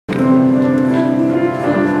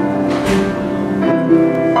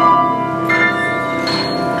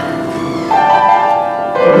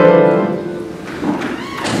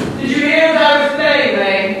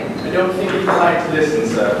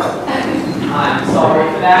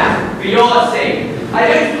that for your sake. I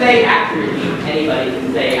don't play accurately. Anybody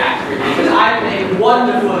can play accurately, but I play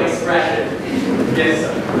wonderful expression. Yes,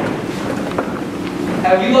 sir.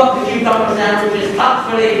 Have you got the cucumber sandwiches cut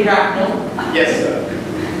for Lady Cracknell? Yes, sir.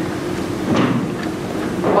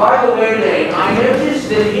 By the way, Lane, I noticed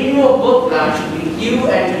that in your book last week, you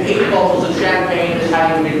entered 8 bottles of champagne as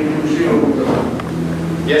having been consumed.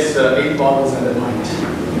 Yes, sir. 8 bottles and a pint.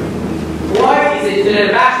 Why is it that at an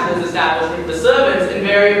ambassador's establishment, the servants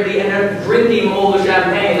invariably end up drinking all the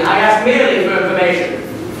champagne? I ask merely for information.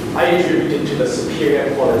 I attribute it to the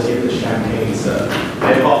superior quality of the champagne, sir.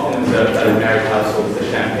 I have often observed that in married households, the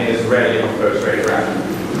champagne is rarely of first-rate brand.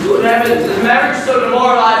 Good heavens, is marriage so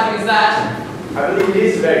demoralizing as that? I believe it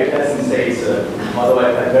is a very pleasant state, sir, although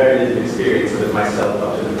I've had very little experience with it myself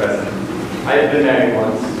up to the present. I have been married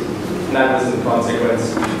once, and that was in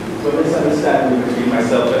consequence of a misunderstanding between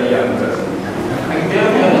myself and a young person. I don't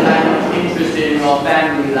know that much interested in your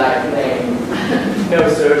family life, Lane. No,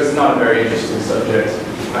 sir, it's not a very interesting subject.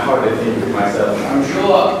 I hardly think of it myself. I'm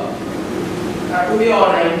sure. That will be all,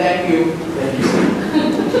 Lane. Thank you. Thank you, sir.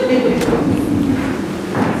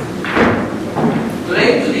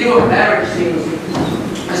 Lane's view of marriage seems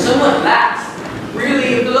somewhat lax.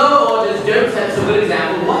 Really, if the lower orders don't set a good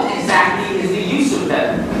example, what exactly is the use of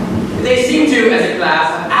them? They seem to, as a class,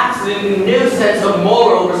 have absolutely no sense of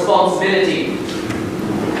moral responsibility.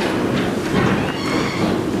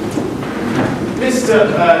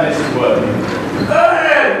 Mr. Ernest Worthing.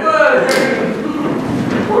 Hey,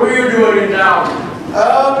 what are you doing in town?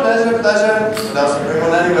 Oh, pleasure. What else can bring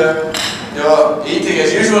one anywhere? You're eating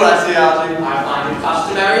as usual, I see, Archie. I find it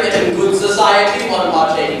customary that in good society one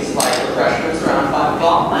partaking slight refreshments around 5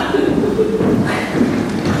 o'clock.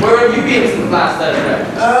 Where have you been since last Thursday?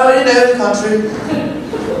 Oh, you know, the country.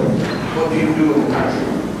 What do you do in the country?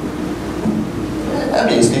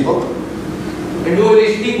 Amuse people. And who are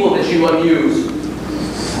these people that you amuse?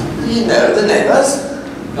 You know, the neighbours.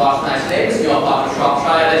 Gosh, nice neighbours in your part of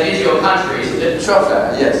Shropshire. That is your country, isn't it?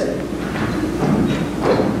 Shropshire, yes.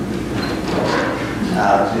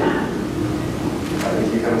 Archie. I think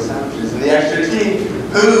you come with sandwiches and the extra tea.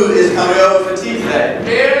 Who is coming over for tea today?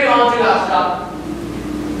 Dearly Auntie Augusta.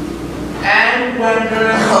 And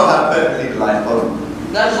Gwendolyn. Oh, how perfectly delightful.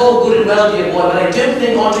 That's all good and well, dear boy, but I don't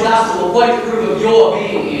think Auntie Augusta will quite approve of your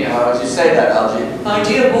being here. Why would you say that, Algie? My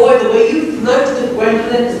dear boy, the way you flirt with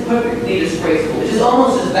Gwendolyn is perfectly disgraceful. It is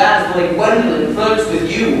almost as bad as the way Gwendolyn flirts with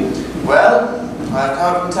you. Well, I've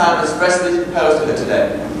come from town expressly to propose to her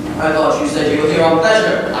today. I thought you said you were here on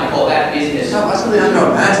pleasure. I call that business. So utterly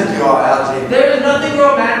unromantic you are, Algie. There is nothing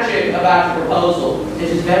romantic about a proposal. It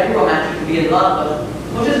is very romantic to be in love, but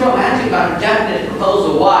what is romantic about a definite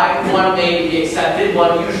proposal? Why? One may be accepted,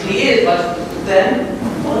 one usually is, but then,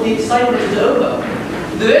 well, the excitement is over.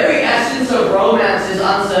 The very essence of romance is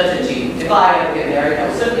uncertainty. If I ever get married, I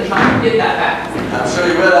will certainly try to get that back. I'm sure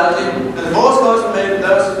you will, Algie. The divorce laws are made with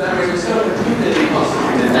those whose memories are so completely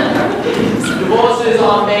constituted. Divorces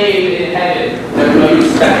are made in heaven. There's no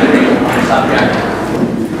use speculating on the subject.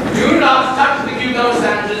 Do not touch the cucumber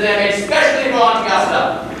sandwiches. They're made specially for Auntie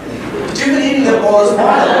Augusta. You've been eating them all this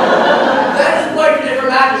while. That is quite a different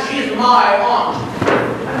matter. She is my aunt.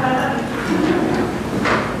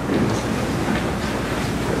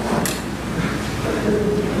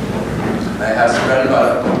 May I have some bread and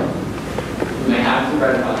butter? You may have some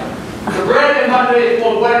bread and butter. The bread and butter is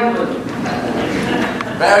for Gwendolyn.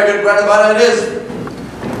 Very good bread and butter it is.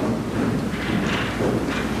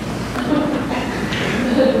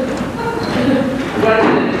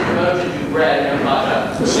 Gwendolyn is devoted to bread and butter.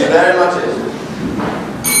 She very much is.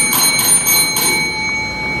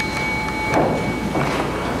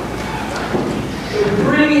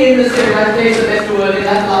 Bring in the cigarette case of Mr. Worthing.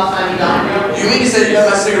 That's the last time he dined here. You mean to say you have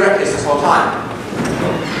my cigarette case this whole time?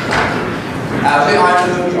 Actually, I've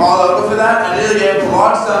been looking all over for that. I nearly gave a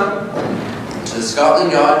large sum to the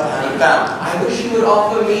Scotland Yard to have it found. I wish you would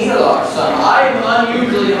offer me a large sum. I am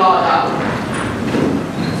unusually hard out.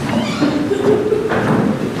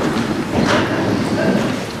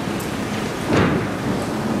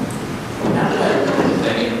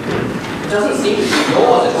 It doesn't seem to be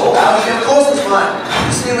yours at all. Of course it's mine.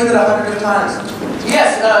 You've seen with it 100 times.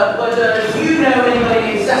 Yes, but do you know anybody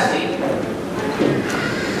named Cecily?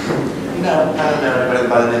 No, I don't know anybody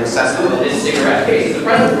by the name of Cecily. Well, this cigarette case is a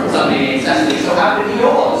present from somebody named Cecily, so how could it be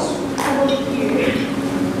yours?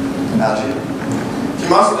 Algie, you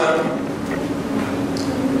must know.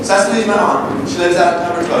 Cecily's my aunt. She lives out in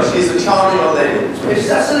Tunbridge Wells. She's a charming old lady. If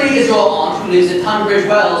Cecily is your aunt who lives at Tunbridge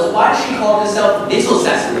Wells, why does she call herself Little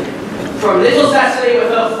Cecily? From Little Cecily with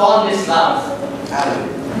her fondest love. Algie,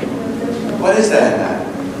 what is there in that?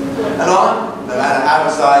 An aunt? No matter how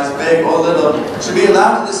her size, big or little, should be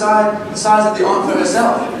allowed to decide the size of the aunt for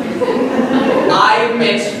herself. I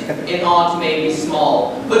admit an aunt may be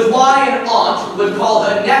small, but why an aunt would call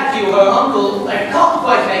her nephew her uncle, I can't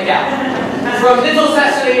quite make out. From little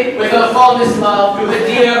Cecily, with her fondest love, to her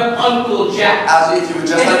dear Uncle Jack. Algy, if you would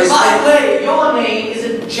just let me by speak. the way, your name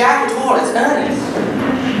isn't Jack at all, it's Ernest.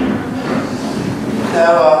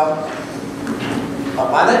 No,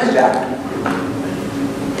 my name is Jack.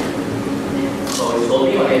 Well, you told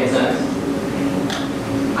me your name is Ernest.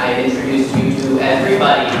 I have introduced you to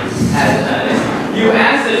everybody as Ernest. You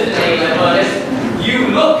answered the name of Ernest. You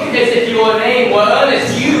look as if your name were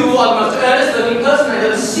Ernest. You are the most earnest-looking person I've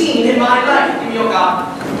ever seen in my life. Give me your card.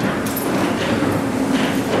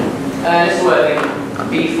 Ernest Worthing,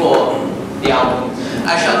 before the album.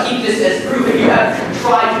 I shall keep this as proof if you have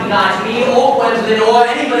tried to deny to me or Gwendolyn or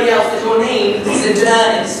anybody else that your name isn't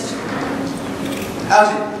Ernest.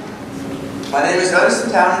 Algy, my name is Ernest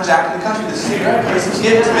in town and Jack in the country. The cigarette case was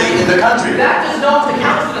given to me in the country. That does not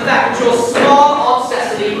account for the fact that your small Aunt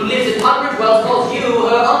Cecily, who lives in Tunbridge Wells, calls you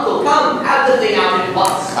her uncle. Come, have the thing out at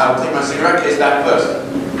once. I will take my cigarette case back first.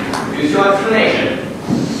 Use your explanation.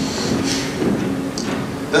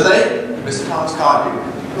 The late Mr. Thomas Cardew,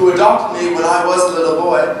 who adopted me when I was a little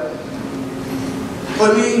boy,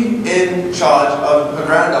 put me in charge of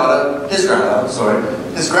his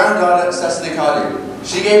granddaughter, Cecily Cardew.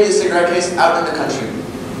 She gave me the cigarette case out in the country.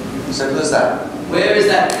 Simple as that. Where is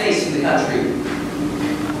that place in the country?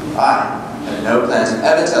 I have no plans of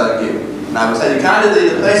ever telling you. And I will tell you candidly,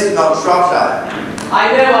 the place is not Shropshire.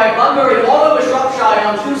 I know, I've bunburyed all over Shropshire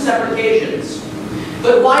on 2 separate occasions.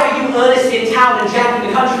 But why are you Ernest in town and Jack in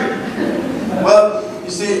the country? Well, you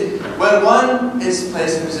see, when one is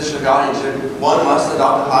placed in a position of guardianship, one must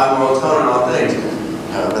adopt a high moral tone in all things.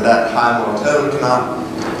 However, that high moral tone cannot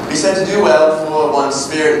be said to do well for one's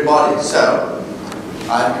spirit and body. So,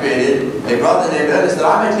 I've created a brother named Ernest that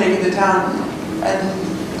I may take into town and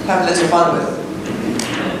have a little fun with.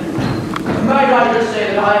 Might I just say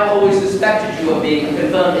that I have always suspected you of being a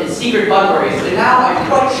confirmed secret Bunbury, so now I'm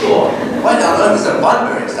quite sure. What on earth is a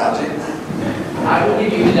Bunbury, Algy? I will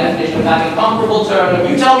give you the definition of that incomparable term when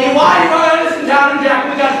you tell me why you're Ernest in town and Jack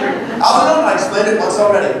in the country. I explained it once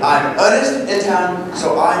already. I'm Ernest in town,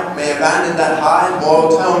 so I may abandon that high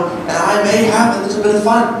moral tone, and I may have a little bit of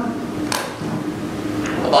fun.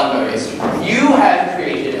 The Bunburys, you have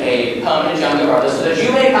created a permanent younger brother so that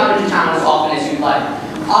you may come into town as often as you like.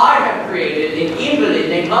 I have created an invalid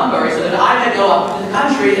named Bunbury so that I may go up to the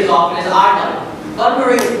country as often as I like.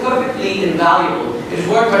 Bunbury is perfectly invaluable. If it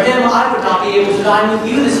weren't for him, I would not be able to dine with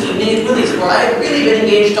you this evening at Willie's, where I have really been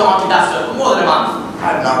engaged to Aunt Augusta for more than a month.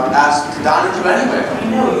 I've not been asked to dine with you anywhere. I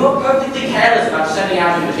know, you're perfectly careless about sending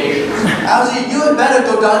out invitations. Algy, you had better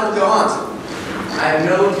go dine with your aunt. I have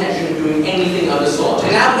no intention of doing anything of the sort.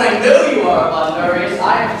 And now that I know you are a Bunbury,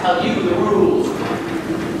 I have to tell you the rules.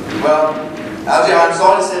 Well, Algy, I'm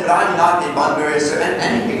sorry to say, but I'm not a Bunbury or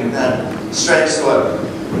anything of that strange sort.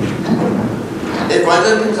 If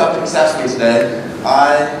Gwendolyn comes up and accepts me today,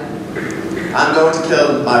 I'm going to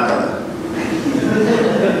kill my brother.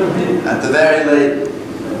 At the very late,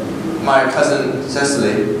 my cousin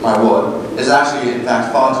Cecily, my ward, is actually in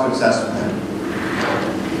fact far too obsessed with him.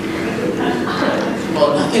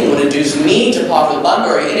 Well, nothing would induce me to part with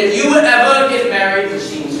Bunbury, and if you would ever get married, which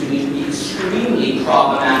seems to me to be extremely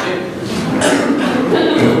problematic,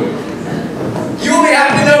 you will be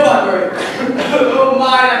happy to know Bunbury. Oh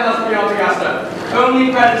my, that must be Aunt Augusta.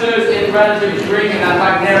 Only predators in relative drink in that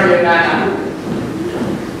Wagnerian manner.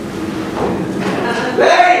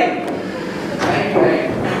 Hey! Thank you,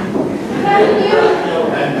 Erin. Thank you.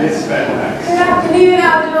 And Miss Fairfax. Good afternoon,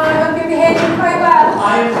 Algernon. I hope you're behaving quite well.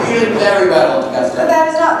 I'm feeling very well, Aunt But Augusta. that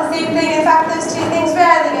is not the same thing. In fact, those two things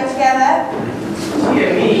rarely go together.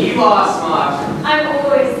 Dear me, you are smart. I'm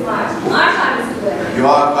always smart. My time is good. You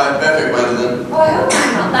are quite perfect, Gwendolyn. Oh, I hope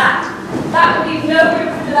it's not that. That would leave no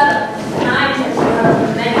room for development, and I intend to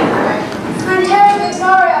develop in many directions. I'm terribly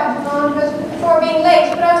sorry, Algernon, for being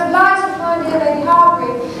late, but I was obliged to find you Lady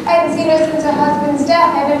Harbury. I haven't seen her since her husband's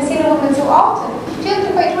death. I've never seen a woman so altered. She has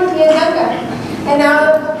been quite 20 years younger. And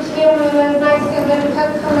now she has one of those nice little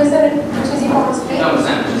colours in it, which is you promised me. No,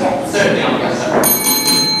 sandwiches. Yes. Certainly, Aunt Augusta.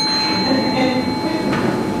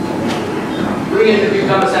 Bring in the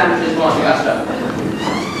cucumber sandwiches for Aunt Augusta.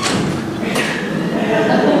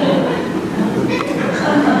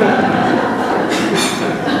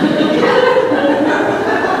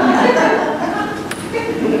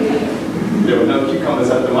 There were no cucumbers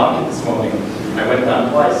at the market this morning. I went down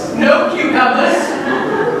twice. No cucumbers!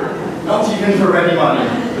 Not even for ready money.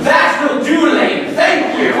 That will do, Lane.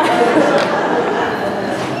 Thank you.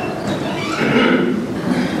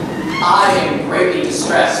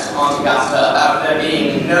 Aunt Augusta about there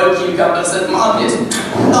being no cucumbers at market,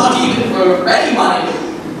 not even for ready money.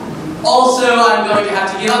 Also, I'm going to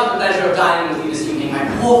have to give up the pleasure of dining with you this evening. My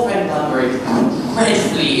poor friend Bunbury is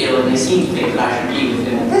dreadfully ill, and they seem to think that I should be with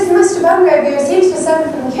him. This Mr. Bunbury here seems to suffer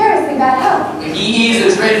from curiously bad health. He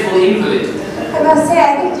is a dreadful invalid. I must say,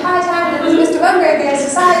 I think it's high time that Mr. Bunbury here has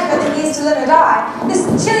decided whether he is to live or die. This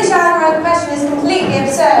shilly-shallying question is completely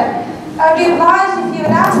absurd. I would be obliged if you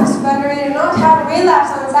would ask Mr. Bunbury to not have a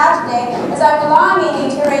relapse on Saturday, as I will allow me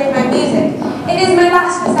to arrange my music. It is my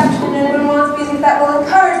last reception, and one wants music that will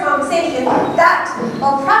encourage conversation. That,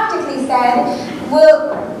 well, practically said,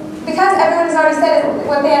 will, because everyone has already said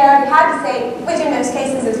what they already had to say, which in most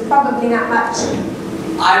cases is probably not much.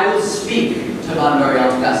 I will speak to Bunbury,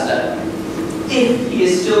 Aunt Augusta, if he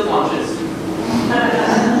is still conscious.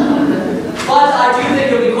 But I do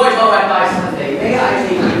think you'll be quite all right by Sunday. May I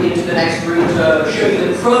take you into the next room to show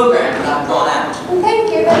you the program that I've drawn out? Well,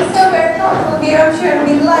 thank you. That is so very thoughtful of you. I'm sure it'll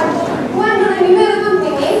be delightful. Gwendolyn, you made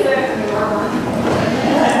something, eh?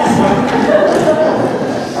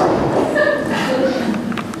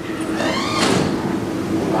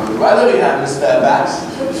 The weather we have, Miss Fairfax.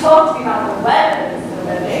 Don't talk to me about the weather, Mr.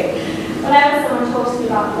 Wendy. Whenever someone talks to me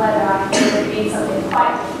about the weather, I feel it means something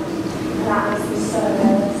quite different. And that makes me so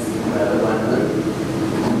nervous. Well, Gwendolyn,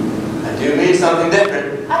 I do mean something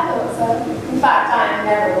different. I thought so. In fact, I am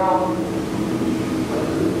never wrong.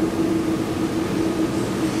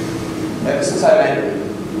 Ever since I met you,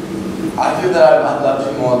 I feel that I've loved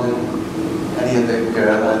you more than any other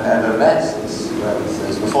girl I've ever met since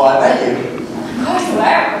before I met you. Of course,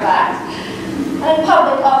 aware of that. And in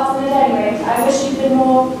public, often at any rate, I wish you'd been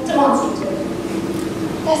more demonstrative.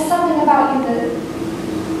 There's something about you that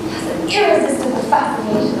has an irresistible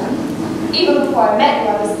fascination. Even before I met you,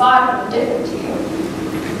 I was far from indifferent to you.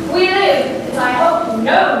 We live, as I hope you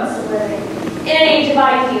know, Mr. Living, in an age of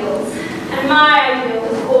ideals. And my ideal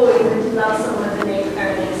has always been to love someone of the name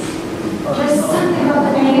Ernest. There's something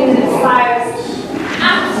about the name that inspires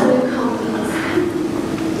absolute confidence.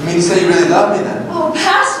 You mean to say you really love me then? Oh,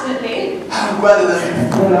 passionately. Gwendolyn.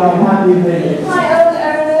 My own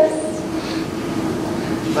Ernest.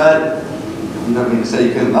 But you don't mean to say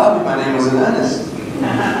you couldn't love me. My name wasn't Ernest.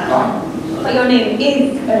 But your name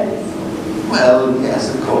is Ernest. Well,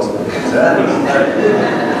 yes, of course, my name's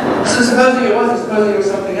Ernest. So supposing it was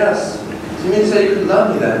something else. Do you mean to say you couldn't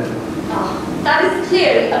love me then? Oh, that is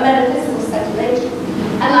clearly a metaphysical speculation.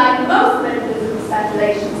 And like most metaphysical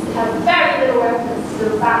speculations, it has very little reference to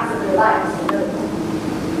the facts of your life.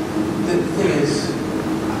 The thing is,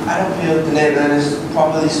 I don't feel the name Ernest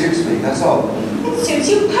properly suits me, that's all. It suits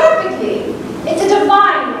you perfectly. It's a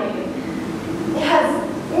divine name. It has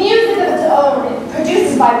music of its own. It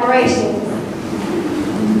produces vibrations.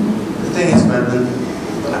 The thing is, Gwendolyn,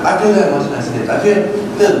 I feel that much nicer names. I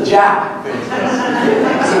feel Jack, for instance.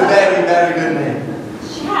 It's a very, very good name.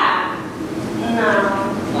 Jack? No.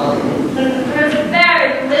 There's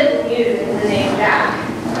very little music in the name Jack.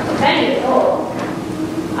 If any at all.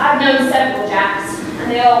 I've known several Jacks, and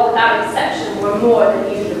they all, without exception, were more than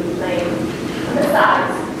usually plain. And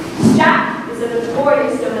besides, Jack is a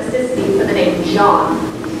notorious domesticity for the name John,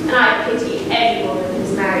 and I pity any woman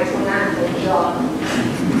who's married to a man called John.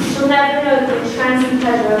 She'll never know the entrancing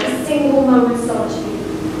pleasure of a single moment's solitude.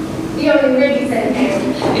 The only really sane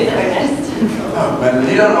name is Ernest. Oh, Gwendolyn,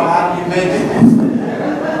 you don't know how you made me.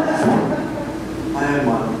 I am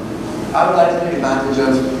one. I would like to take advantage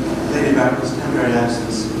of Lady Bracknell's temporary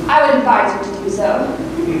absence. I would advise you to do so.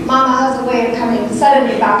 Mama has a way of coming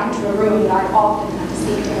suddenly back into a room that I often have to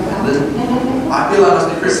speak to her about. I feel I must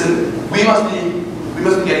be christened. We must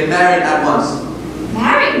be getting married at once.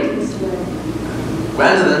 Married, Mr. Wood?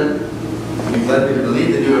 Gwendolyn, you've led me to believe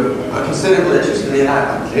that you have a considerable interest in me, and I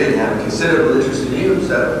clearly have a considerable interest in you,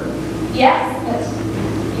 so... Yes, but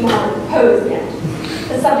you haven't proposed yet.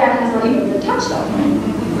 The subject has not even been touched on.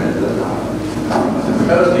 Gwendolyn, I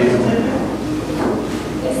proposed to you.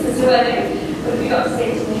 Yes, Mr. Worthing, what have you got to say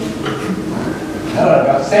to me? No, I've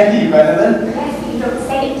got to say to you, Gwendolyn. Yes, but you don't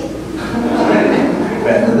say it.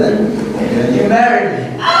 Gwendolyn, will you marry me?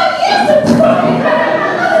 Oh, yes, of course!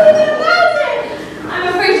 How did you imagine? I'm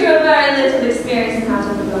afraid you have very little experience in how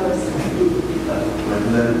to propose.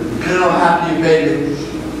 Gwendolyn, you know how happy you made me.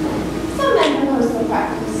 Some men propose for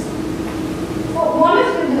practice. But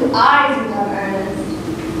wonderful blue eyes you have,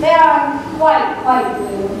 Ernest. They are quite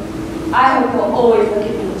blue. I hope you'll always look at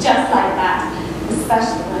me just like that,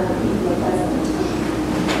 especially when other people are present.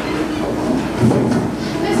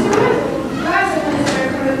 Mr. Wood, your Minister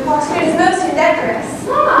from the Portrait is most indecorous.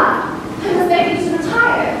 Mama, I was begging to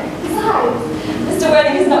retire. Besides, Mr.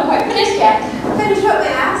 Worthing is not quite finished yet. Finish what, may I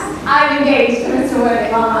ask? I'm engaged to Mr. Mr.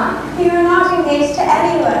 Worthing, Mama. You are not engaged to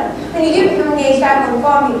anyone. When you do become engaged, I will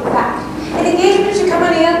inform you of that. An engagement should come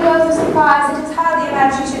on a young girl's surprise. It is hardly a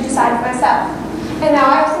matter she should decide for herself. And now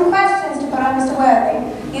I have some questions to put on Mr.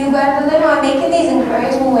 Worthing. You, Gwendolyn, are making these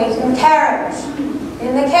inquiries will wait in the carriage.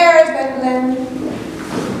 In the carriage, Gwendolyn.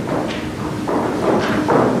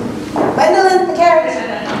 Gwendolyn, the carriage.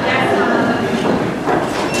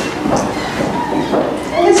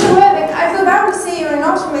 Mr. Worthing, I feel bound to say you are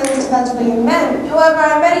not a man to eligible young men. However,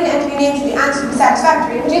 I am ready to enter your name should the answer be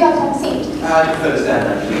satisfactory. Would you like to have a seat? I prefer to stand,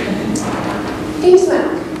 actually. Do you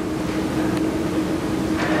smoke?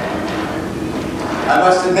 I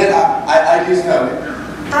must admit, I do smoke.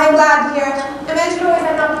 I'm glad to hear it. A man should always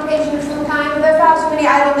have an occupation of some kind, but there are far too many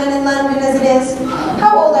idle men in London as it is.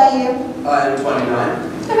 How old are you? I am 29.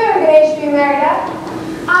 A very good age to be married at.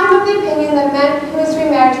 I'm of the opinion that men who is to be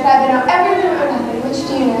married should either know everything or nothing. Which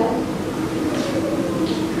do you know?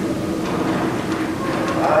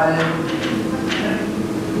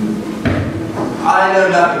 I know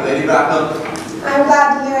nothing, Lady Bracknell. I'm glad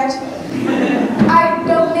to hear it. I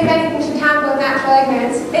don't believe anything should hamper natural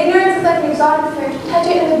ignorance. Ignorance is like an exotic fruit. Touch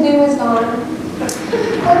it and the bloom is gone.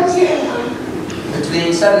 What is your income?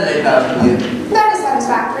 Between 7,000 and 8,000 a year. That is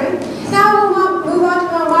satisfactory. Now we'll move on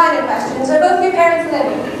to more minor questions. Are both your parents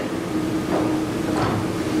living?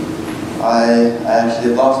 I actually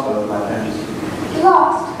have lost both of my parents.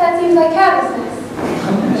 Lost? That seems like carelessness.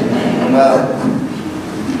 Well,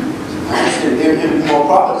 it would be more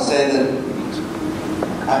proper to say that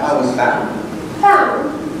I was found.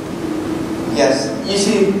 Found? Yes. You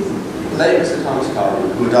see, the late Mr. Thomas Carter,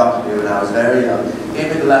 who adopted me when I was very young,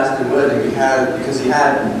 gave me the last in Worthing because he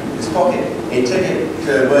had in his pocket a ticket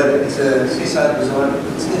to Worthing. It's a seaside resort.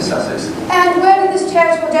 It's near Sussex. And where did this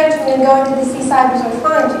charitable gentleman going to the seaside resort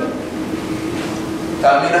find you?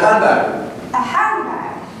 Found me in a handbag. A handbag?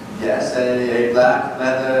 Yes, a black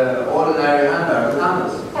leather ordinary handbag with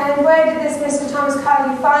handles. And where did this Mr. Thomas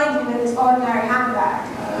Carter find you in this ordinary handbag?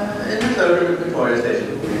 In the cloakroom at Victoria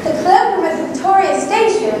Station. The cloakroom at Victoria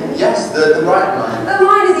Station? Yes, the bright line. The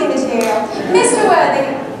line is immaterial. Mr. Worthing,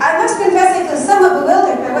 I must confess I feel somewhat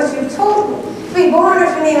bewildered by what you've told me. To be born or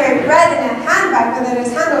to be bred in a handbag, whether it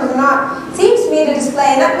has handles or not, seems to me to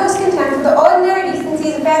display an utmost contempt for the ordinary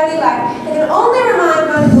decencies of family life that can only remind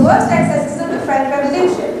one of the worst excesses of the French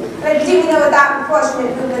Revolution. And I presume you know what that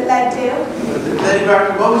unfortunate movement led to. Lady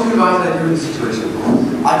Bracknell, what would you advise I do in this situation?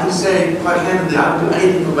 I can say quite candidly, I would do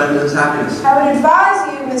anything for Gwendolyn's happiness. I would advise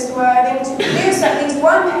you, Mr. Worthing, to produce at least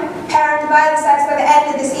one parent by the sex by the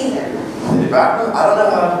end of the season. Lady Bracknell, I don't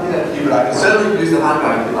know how I can do that for you, but I can certainly produce the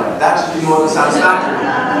handbag if you like. That should be more than satisfactory.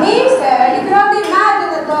 Me, sir? You could hardly imagine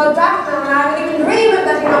that Lord Bracknell and I would even dream of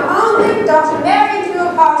letting our only daughter marry into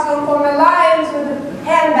a parcel and form an alliance with a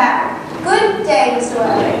handbag. Good day, Mr.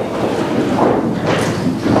 Worthing.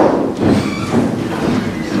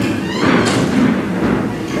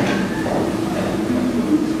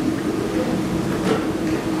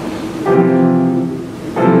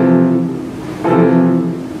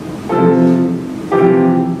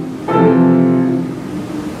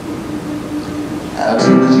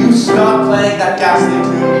 Algie, would you stop playing that ghastly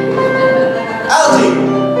tune? Algie,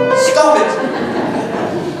 stop it!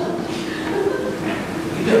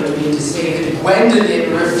 You don't mean to say that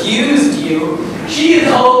Gwendolyn refused you? She is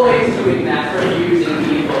always doing that, refusing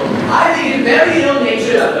people. I think it's very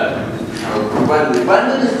ill-natured of her. Oh,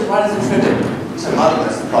 Gwendolyn is the one who's tripping. It's her mother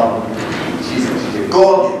that's the problem. She's a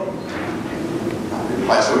gorgon. I'm not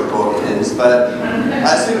quite sure what gorgon is, but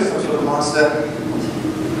I assume it's some sort of monster.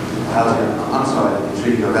 Algie, I'm sorry for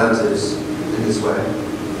treating your relatives in this way.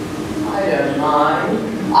 I don't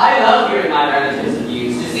mind. I love hearing my relatives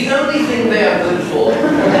abused. It's the only thing they are good for.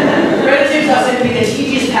 Relatives are simply the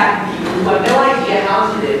tedious pack of people who have no idea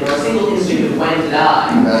how to live nor a single instinct of when to die.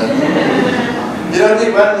 You don't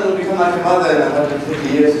think Gwendolyn will become like her mother in 150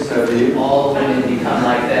 years or so, do you? All women become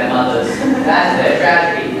like their mothers. That's their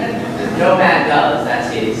tragedy. No man does,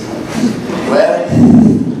 that's his. Well,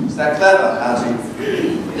 is that clever, Algie?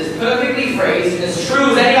 It is perfectly phrased and as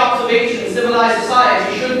true as any observation in civilized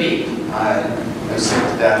society should be. I am sick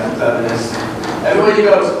to death of cleverness. Everywhere you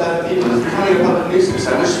go, it's clever people. It's becoming a public nuisance.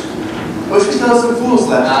 I wish we still had some fools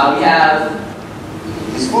left. We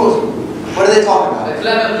have These fools? What are they talking about? the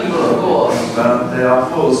clever people, of course. Well, they are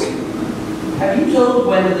fools. Have you told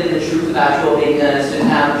Gwendolyn the truth about your being Ernest and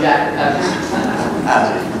how Jack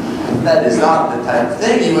Algie, that is not the type of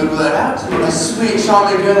thing you would blurt out to a sweet,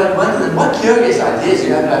 charming girl like Gwendolyn. What curious ideas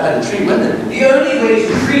you have about how to treat women. The only way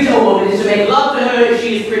to treat a woman is to make love to her if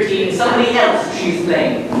she is pretty and somebody else if she's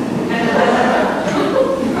plain.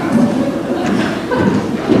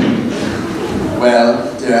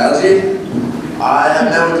 Well, dear Algie, I have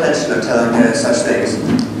no intention of telling her such things.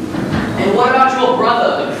 And what about your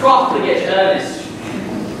brother, the profligate Ernest?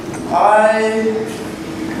 I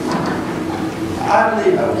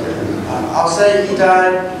believe I will kill him. I'll say he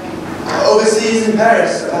died overseas in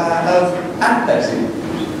Paris of apoplexy.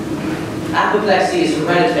 Apoplexy is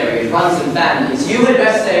hereditary. It runs in families. You had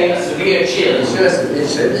best say a severe chill. Sure, it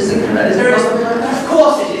isn't hereditary or something like that? Of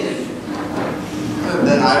course it isn't.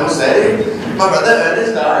 Then I will say my brother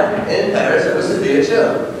Ernest died in Paris of a severe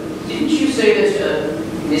chill. Didn't you say that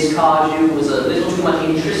Miss Cardew was a little too much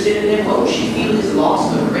interested in him? Won't she feel his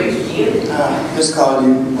loss a great deal? Miss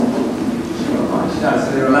Cardew. She's not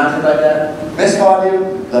silly romantic like that. Miss Cardew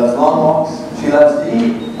loves long walks, she loves to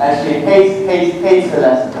eat, and she hates her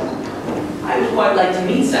lessons. I would quite like to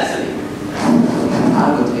meet Cecily.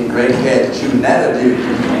 I will take great care that you never do.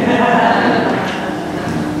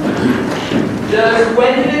 Does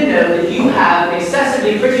Gwendolyn know that you have an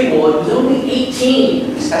excessively pretty ward who's only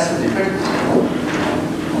 18? Excessively pretty?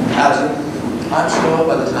 Algie, I'm sure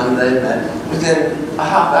by the time they've met, within a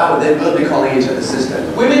half hour they will be calling each other sister.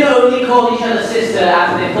 Women only call each other sister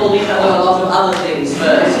after they've told each other a lot of other things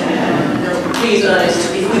first. Please,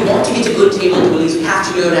 Ernest, if we want to get a good table to Willy's, we have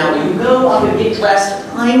to go now. Will you go up and get dressed?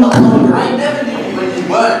 I'm hungry. I never knew you when you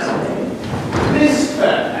weren't. Miss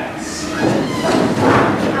Fairfax.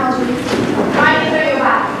 Algie, why did you throw your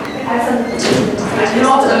back? I have something to do. I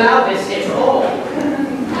cannot allow this at all.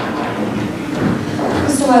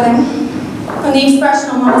 Mr. Worthing, from the expression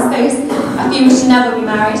on Mama's face, I fear we should never be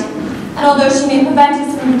married. And although she may prevent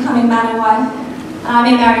us from becoming man and wife, and I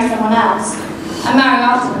may marry someone else, I marry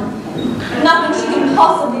often. Nothing she can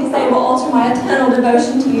possibly say will alter my eternal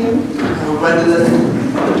devotion to you. Gwendolyn.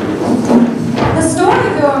 The story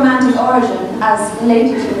of your romantic origin, as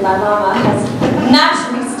related to me by Mama, has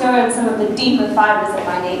naturally stirred some of the deeper fibers of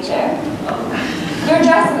my nature. Your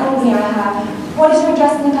address in Albany I have. What is your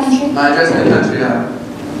address in the country? My address in the country,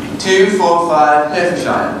 245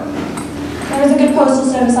 Herefordshire. There is a good postal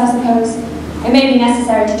service, I suppose. It may be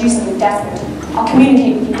necessary to do something desperate. I'll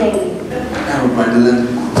communicate with you daily. Oh, Gwendolyn.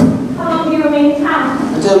 How long do you remain in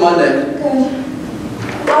town? Until Monday.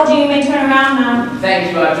 Good. Algie, you may turn around now.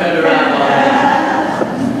 Thank you, I've turned around.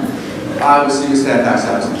 I will see you at Fairfax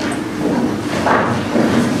House.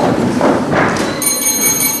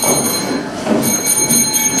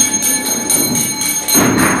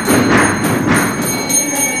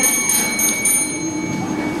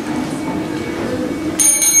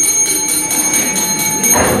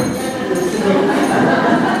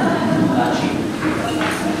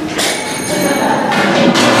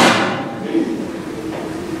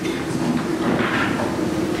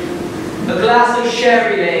 A glass of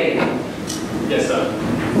sherry, Lane. Yes, sir.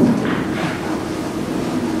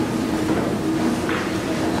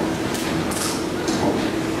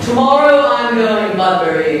 Tomorrow I'm going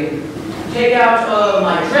Bunbury. Take out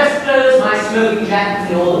my dress clothes, my smoking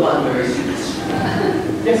jacket, and all the Bunbury suits.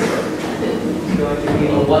 Yes, sir. It's going to be a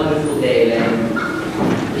wonderful day, Lane.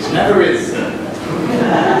 Which never is, sir.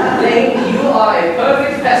 Lane, you are a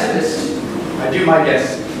perfect pessimist. I do my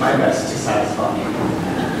best to satisfy you.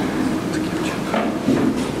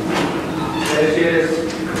 There she is.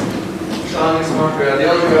 Charming, smart girl. The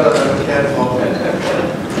only girl I've ever cared for.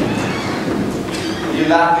 You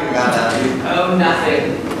laughing about that, you? Oh, nothing.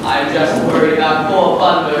 I'm just worried about poor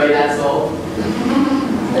Bunbury, that's all.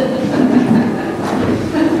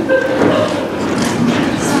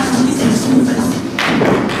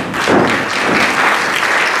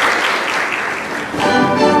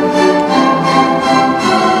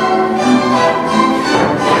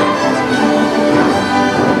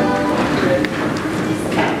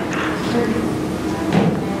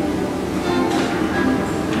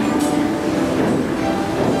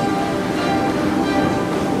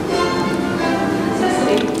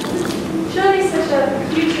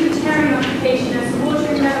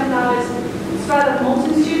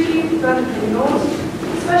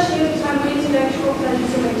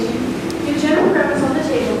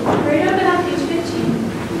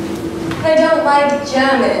 I don't like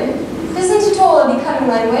German. This isn't at all a becoming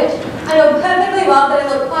language. I know perfectly well that I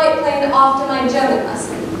look quite plain after my German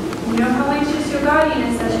lesson. You know how anxious your guardian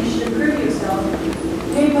is that you should improve yourself.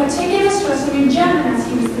 In particular stress on your German as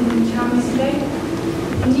he was leaving town yesterday.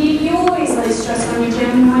 Indeed, you always lay stress on your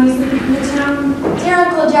German when he's leaving the town. Dear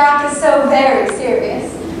Uncle Jack is so very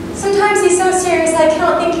serious. Sometimes he's so serious I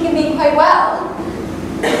cannot think he can be quite well.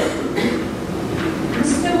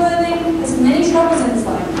 Mr. Worthing has many troubles in his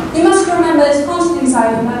life. You must remember there's constant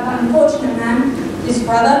anxiety about that unfortunate man, his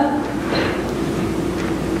brother.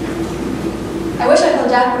 I wish Uncle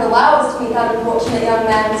Jack would allow us to meet that unfortunate young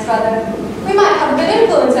man, his brother. We might have a good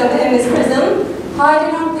influence over him, Miss Prism. I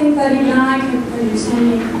do not think that even I could produce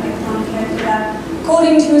any iconic character that,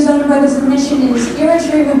 according to his own brother's admission, is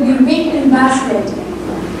irretrievably weak and vacillating.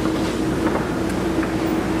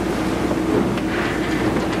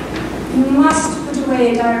 You must put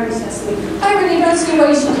away a diary, Cecily. I really don't see why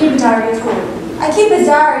you should keep a diary at all. I keep a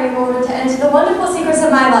diary in order to enter the wonderful secrets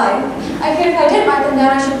of my life. I fear if I didn't write them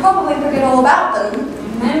down, I should probably forget all about them.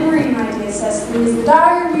 Memory, my dear Cecily, is the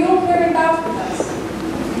diary we all carry about with us.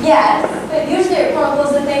 Yes, but usually it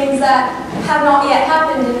chronicles the things that have not yet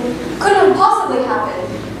happened and couldn't possibly happen.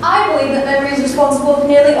 I believe that memory is responsible for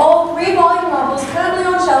nearly all 3-volume novels currently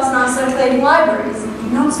on shelves in our circulating libraries. Do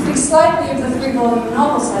not speak slightly of the 3-volume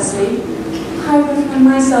novel, Cecily. I would find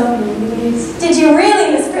myself in the days. Did you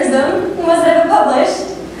really, Miss Prism? Was it ever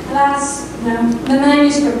published? Alas, no. The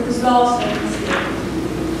manuscript was lost.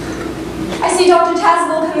 I see Dr.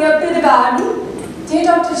 Chasuble coming up through the garden. Dear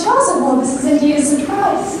Dr. Chasuble, this is indeed a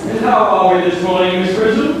surprise. And how are we this morning, Miss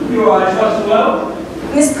Prism? You are, I trust, well?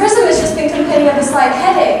 Miss Prism has just been complaining of a slight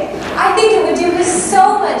headache. I think it would do her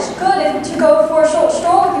so much good to go for a short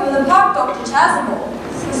stroll with you in the park, Dr. Chasuble.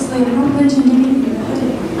 Cecily, you don't mention anything about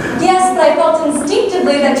headache. Yes, but I felt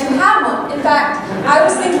instinctively that you had one. In fact, I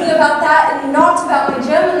was thinking about that and not about my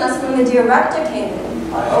German lesson when the dear rector came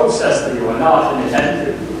in. I hope, Cecily, you are not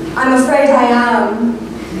inattentive. I'm afraid I am.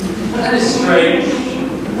 That is strange.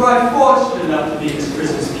 Were I fortunate enough to be Miss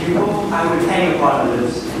Prism's pupil, I would hang upon her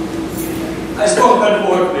lips. I spoke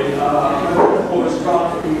metaphorically, metaphors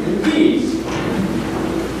dropped in peas.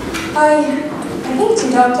 I think,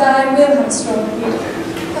 dear Doctor, I will have a stroll with you.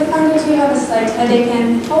 I find that you have a slight headache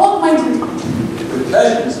and I won't mind you. With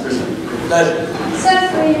pleasure, Miss Prism. With pleasure.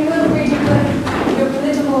 Cecily, you will agree to put your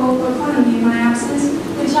political economy in my absence.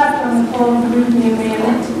 The chapter on the fall of the European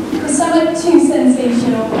bayonet was somewhat too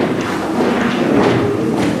sensational.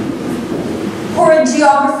 Horrid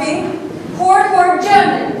geography. Horrid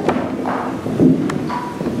German.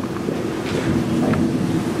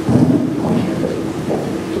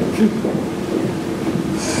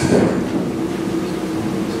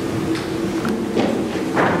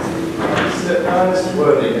 Mr. Ernest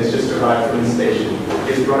Worthing has just arrived from the station.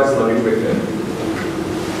 He has brought his luggage with him.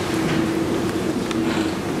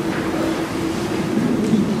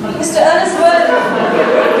 Mr. Ernest Worthing.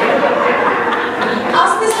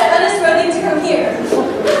 Ask Mr. Ernest Worthing to come here.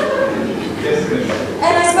 Yes, miss.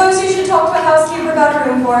 And I suppose you should talk to a housekeeper about a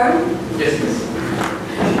room for him. Yes, miss.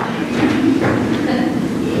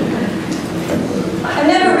 I've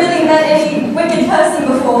never really met any wicked person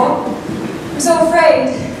before. I'm so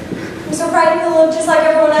afraid. I'm so frightened he'll look just like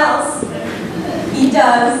everyone else. He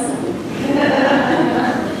does.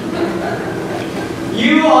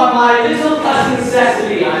 You are my little cousin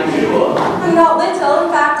Cecily, I'm sure. I'm not little. In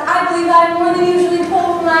fact, I believe I'm more than usually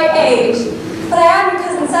tall for my age. But I am your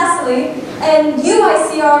cousin Cecily, and you, I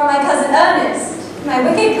see, are my cousin Ernest. My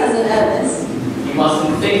wicked cousin Ernest. You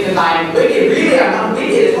mustn't think that I am wicked. Really, I'm not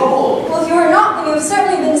wicked at all. Well, if you are not, then you have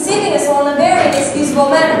certainly been deceiving us all in a very inexcusable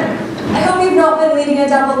manner. I hope you've not been leading a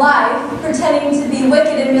double life, pretending to be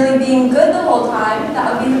wicked and really being good the whole time.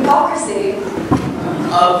 That would be hypocrisy.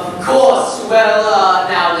 Of course. Well,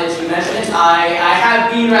 now that you mention it, I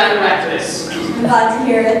have been rather reckless. I'm glad to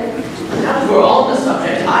hear it. Now that we're on the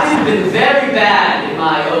subject, I have been very bad in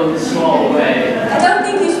my own small way. I don't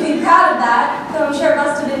think you should be proud of that, though I'm sure it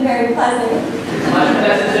must have been very pleasant. Much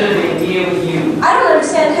pleasanter than here with you. I don't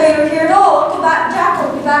understand how you were here at all. Jack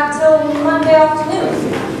won't be back till Monday afternoon.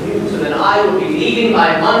 So then I will be leaving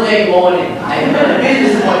by Monday morning. I have had a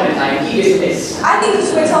big disappointment. I am dismissed. I think you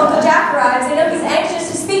should wait till Uncle Jack arrives. I know he's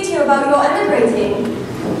anxious to speak to you about your emigrating.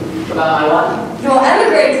 About my what? You're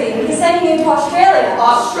emigrating. He's sending you to Australia.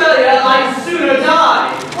 Australia, I'd sooner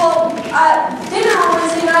die. Well, dinner on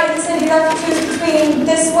Wednesday night, he said you'd have to choose between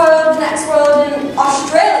this world, the next world, and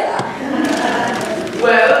Australia.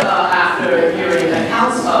 Well, after hearing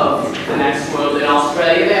accounts of the next world in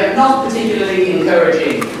Australia, they're not particularly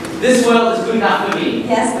encouraging. This world is good enough for me.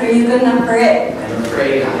 Yes, but are you good enough for it? I'm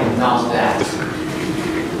afraid I'm not that.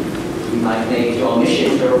 You might make your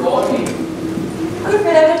mission to report me. I'm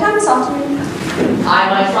afraid I have no time this afternoon. I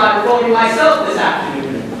might try reporting myself this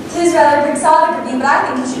afternoon. It is rather quixotic of you, but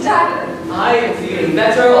I think you should try it. I am feeling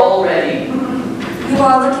better already. You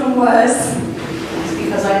are looking worse. It's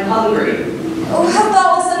because I'm hungry. Oh, how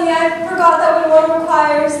thoughtless of me. I forgot that when one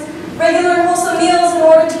requires regular and wholesome meals in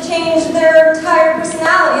order to change their entire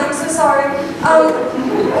personality. I'm so sorry.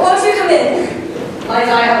 Won't you come in? Might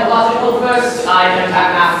I have a buttonhole first? I don't have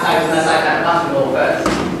an appetite unless I have a buttonhole first.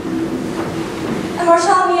 And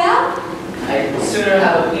Marshal Miel? I'd sooner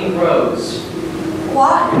have a pink rose.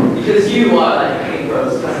 Why? Because you are like a pink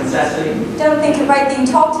Rose, Cousin Cecily. Don't think it right that you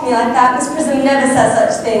talk to me like that. Miss Prism never says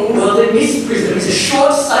such things. Well, then Miss Prism is a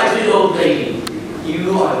short-sighted old lady.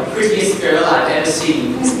 You are the prettiest girl I've ever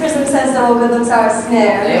seen. Miss Prism says that all good looks are a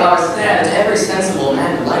snare. They are a snare to every sensible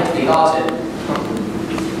man lightly hearted.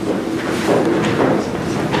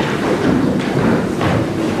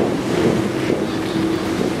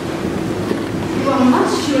 You are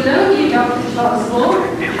much too lonely, Dr. Charles.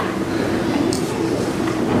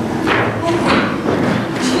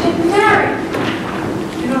 She didn't marry. I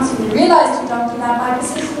do not seem to realize to Dr. that by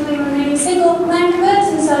persistently remaining single, man converts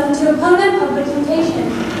himself into a permanent public temptation.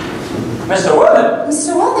 Mr. Worthing!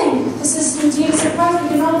 Mr. Worthing, this is indeed a surprise we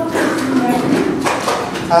did not expect from you.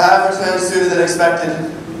 I have returned sooner than expected.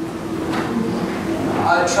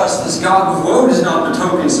 I trust this garb of woe does not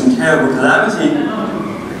betoken some terrible calamity.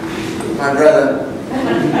 My brother.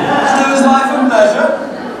 Still is life and pleasure.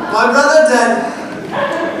 My brother dead.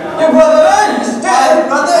 Your brother Ernest dead?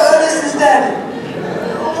 My brother Ernest is dead.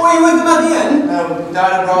 Were you with them at the end? No,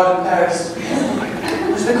 died abroad in Paris.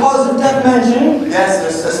 Was the cause of death mentioned? Yes,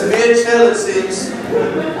 a severe chill, it seems.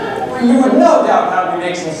 Well, you would no doubt have me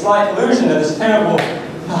make some slight allusion to this terrible,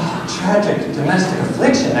 tragic domestic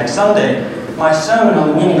affliction next Sunday. My sermon on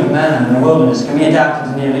the meaning of manna in the wilderness can be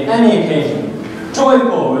adapted to nearly any occasion.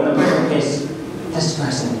 Joyful, or in the present case,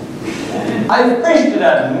 distressing. I've preached it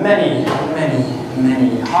at many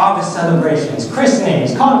harvest celebrations,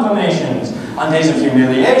 christenings, confirmations, on days of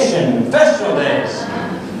humiliation, festival days.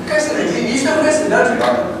 Christening, you still christen, don't you,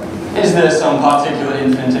 Doctor? Is there some particular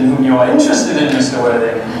infant in whom you are interested in, Mr.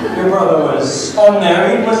 Worthing? Your brother was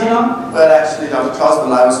unmarried, was he not? Well, actually, Dr.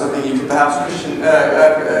 Troswell, I was hoping you could perhaps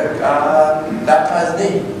baptize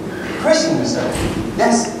me. Christen yourself?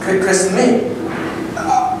 Yes, christen me.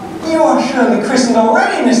 You are surely christened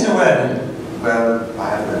already, Mr. Worthing. Well, I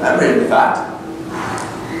have no memory of the fact.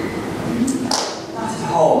 Not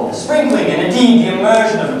at all. The sprinkling and indeed the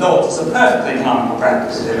immersion of adults is a perfectly canonical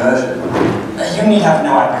practice. Immersion? You need have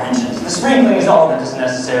no apprehensions. The sprinkling is all that is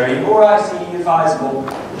necessary, or I see advisable.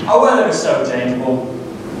 However, it is so changeable.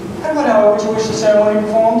 At what hour would you wish the ceremony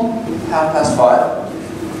performed? 5:30.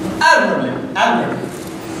 Admirably, admirably.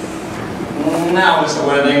 Now, Mr.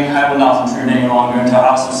 Worthing, I will not intrude any longer into a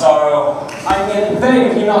house of sorrow. I merely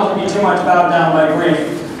beg of you not to be too much bowed down by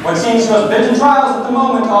grief. What seems to us bitter trials at the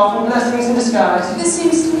moment are often blessings in disguise. This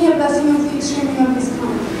seems to me a blessing of the extremely of his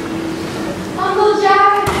kind. Uncle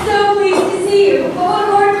Jack, I'm so pleased to see you. But what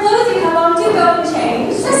horrid clothes you have on to go and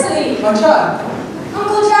change. Cecily! My child.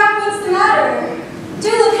 Uncle Jack, what's the matter? Do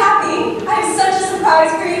look happy. I have such a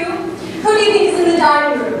surprise for you. Who do you think is in the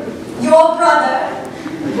dining room? Your brother.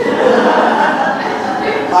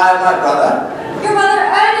 My brother. Your brother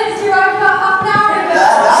Ernest, you arrived about half an hour ago.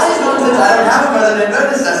 That is nonsense. I don't have a brother named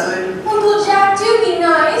Ernest, Cecily. Uncle Jack, do be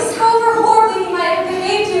nice. However horribly he might have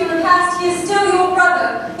behaved to you in the past, he is still your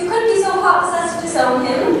brother. You couldn't be so heart-possessed to disown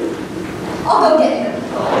him. I'll go get him.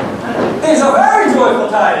 These are very joyful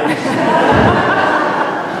tidings.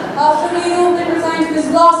 After being all been resigned to his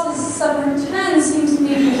loss, his sudden return seems to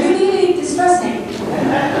me really distressing.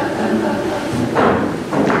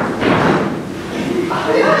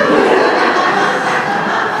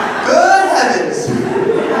 Good heavens!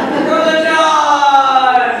 Brother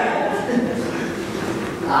John!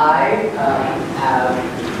 I have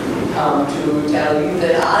come to tell you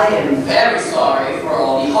that I am very sorry for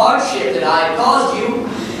all the hardship that I caused you,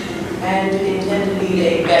 and intend to lead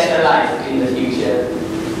a better life in the future.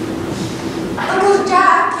 Uncle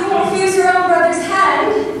Jack, you won't refuse your own brother's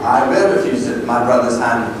hand. I will refuse my brother's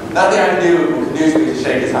hand. Nothing I can do will induce me to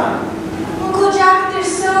shake his hand. Uncle Jack, there's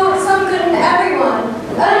some good in everyone.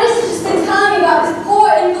 Ernest has just been telling me about his poor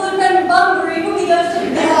invalid friend Bunbury, whom he goes to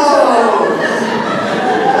visit. Oh!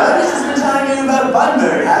 Ernest has been telling you about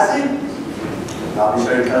Bunbury, has he? I'll be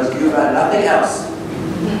sure he tells you about nothing else.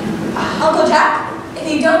 Uncle Jack, if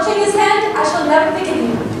you don't shake his hand, I shall never forgive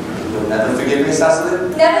you. You'll never forgive me,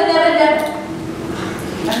 Cecily? Never, never, never.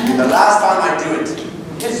 It'll be the last time I do it.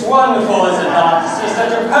 It's wonderful, is it not, to see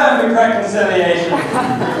such a perfect reconciliation.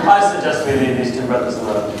 I suggest we leave these two brothers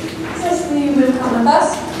alone. Cecily, you will come with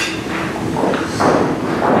us.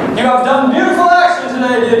 You have done beautiful action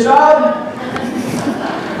today, dear child.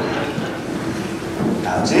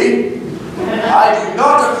 Algie, I do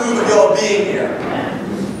not approve of your being here.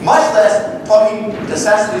 Much less talking to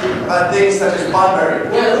Cecily about things such as Bunbury.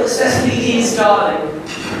 Well, Cecily is darling.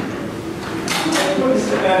 What is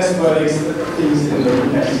the next buddies things in the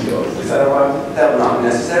next field? Is that alright? That will not be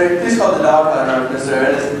necessary. Please call the dog runner, Mr.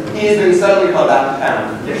 Ernest. He has been suddenly called back to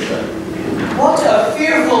town. Yes, sir. What a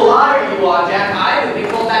fearful liar you are, Jack. I would be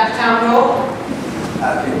called back to town at all.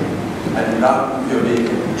 Algie, I do not approve of your being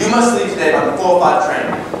here. You must leave today by the 4:05 train.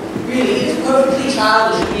 Really, it is perfectly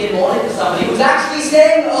childish to be in mourning for somebody who's actually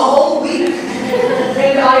staying a whole week.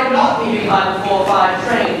 And I am not leaving by the 4:05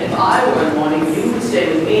 train. If I were in mourning, you would stay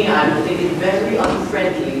with me. I would think it very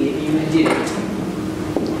unfriendly if you didn't.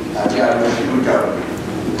 I wish you would go.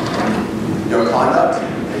 Your conduct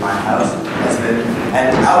in my house has been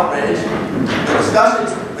an outrage. The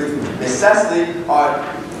discussions with Miss Cecily are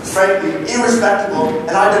frankly irrespectable,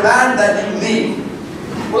 and I demand that you leave.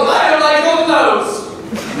 Well, I don't like your clothes.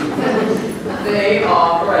 They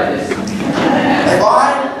are horrendous. If I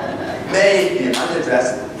may be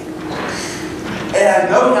underdressed, it has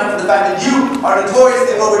no account for the fact that you are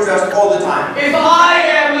notoriously overdressed all the time. If I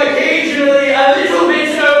am occasionally a little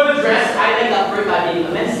bit overdressed, I make up for it by being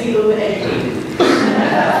immensely overeducated.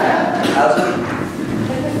 Alton,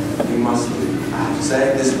 you must leave. I have to say,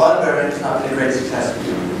 this bun bearing has not been a great success for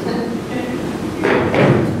you.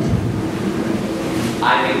 I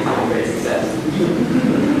think it's a great success.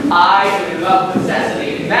 I am in love with Cecily,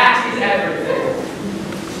 and that is everything.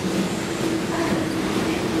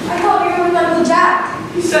 I thought you were with Uncle Jack.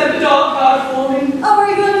 He sent the dog card for me. Oh, are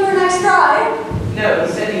you going for a nice drive? No,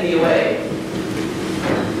 he's sending me away.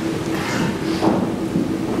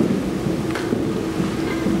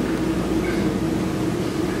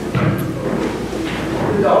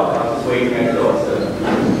 The dog cart is waiting at the door, sir.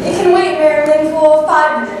 It can wait, Marilyn, for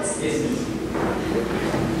 5 minutes. Yes,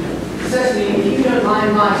 Cecily, if you don't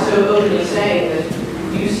mind my so openly saying that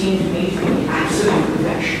you seem to me to be absolute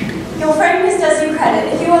perfection. Your frankness does you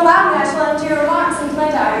credit. If you allow me, I shall enter your remarks into my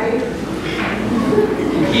diary.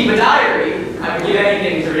 Keep a diary? I would give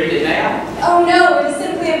anything to read it, may I? Oh no, it is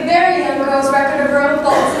simply a very young girl's record of her own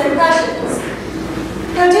thoughts and impressions.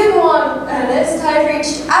 Now do go on, Ernest. I have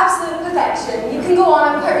reached absolute perfection. You can go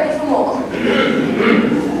on, I'm quite ready for more.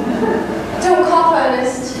 Don't cough,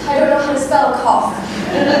 Ernest. I don't know how to spell cough.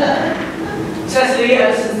 Cecily,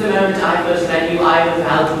 ever since the moment I first met you, I have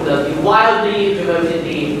vowed to love you wildly,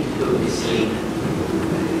 devotedly, hopelessly.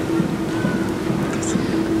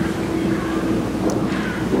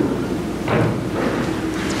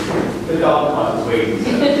 The dog cart is waiting,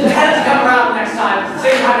 sir. It has to come around next time,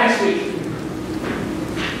 same time next week.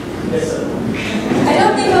 Yes, sir. I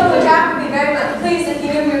don't think Uncle Jack would be very much pleased if he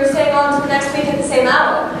knew we were staying on until next week at the same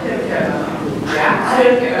hour. I don't care about Jack. I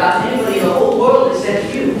don't care about anybody in the whole world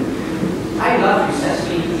except you. I love you,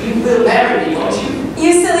 Cecily. You will marry me, won't you?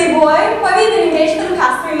 You silly boy. Why, we've been engaged for the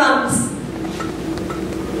past 3 months.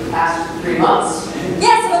 Past 3 months?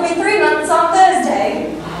 Yes, it'll be 3 months on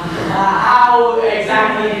Thursday. How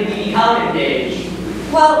exactly did we become engaged?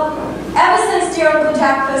 Well, ever since dear Uncle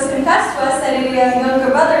Jack first confessed to us that he had a younger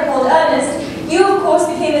brother called Ernest, you, of course,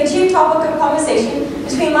 became the chief topic of conversation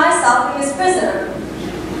between myself and this prisoner.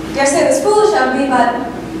 Dare say it was foolish of me, but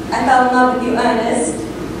I fell in love with you, Ernest.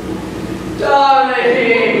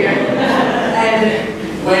 Darling! And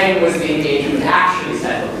when was the engagement actually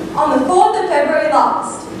settled? On the 4th of February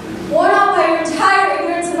last. Worn out by your entire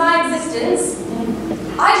ignorance of my existence,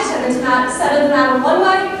 I determined to settle the matter one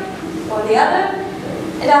way or the other,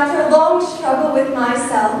 and after a long struggle with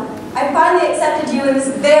myself, I finally accepted you in this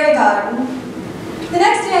very garden. The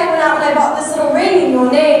next day I went out and I bought this little ring in your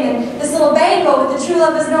name and this little bangle with the true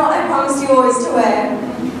lover's knot I promised you always to wear.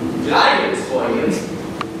 Did I get this for you? It's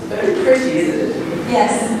very pretty, isn't it?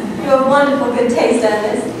 Yes, you have wonderful good taste,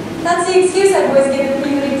 Ernest. That's the excuse I've always given for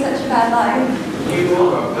you leading such a bad life. You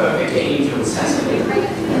are a perfect angel, Cecily.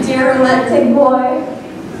 Dear romantic boy.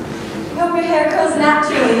 I hope your hair curls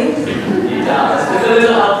naturally. It does, with a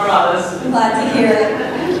little help from others. I'm glad to hear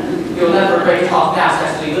it. You'll never break off now,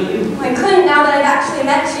 Cecily, will you? I couldn't now that I've actually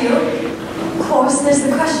met you. Of course, there's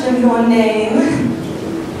the question of your name.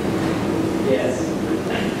 Yes.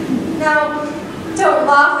 Now, don't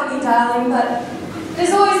laugh at me, darling, but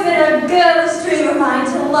there's always been a girlish dream of mine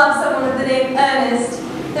to love someone with the name Ernest.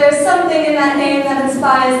 There's something in that name that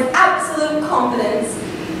inspires absolute confidence.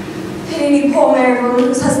 Pity me, poor married woman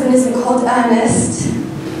whose husband isn't called Ernest.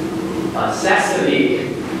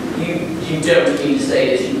 Cecily, you don't mean to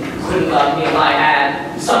say that you couldn't love me if I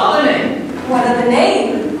had some other name? What other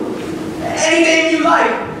name? Any name you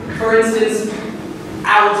like. For instance,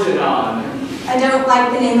 Algernon. I don't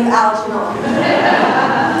like the name of Algernon.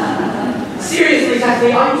 Seriously,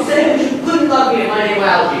 Cecily, are you saying that you couldn't love me if my name were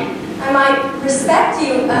Algie? I might respect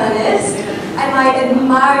you, Ernest. I might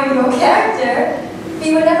admire your character, but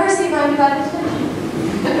you would never receive my undivided attention.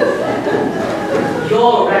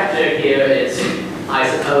 Your rector here is, I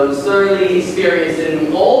suppose, thoroughly experienced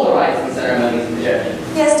in all the rites and ceremonies of the church.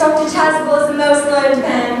 Yes, Dr. Chasuble is the most learned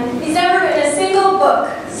man. He's never written a single book,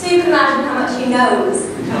 so you can imagine how much he knows.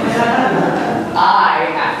 I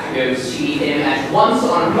have to go see him at once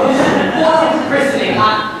on most important christening.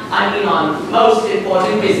 I mean on most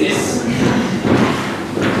important business.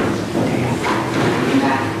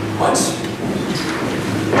 What?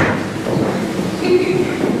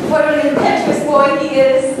 What an impetuous boy he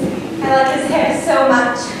is. I like his hair so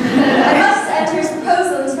much. I must enter his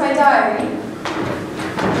proposal into my diary.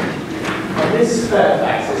 Miss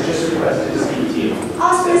Fairfax has just requested to speak to you.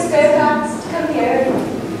 Ask Miss Fairfax to come here.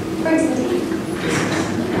 Bring some tea.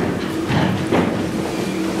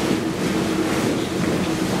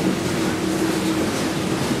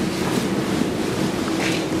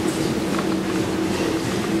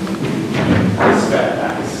 Miss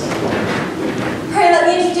Fairfax. Pray let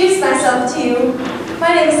me introduce myself to you.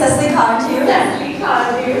 My name is Cecily Cardew. Cecily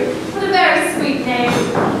Cardew. What a very sweet name.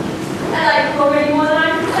 I like you already more than I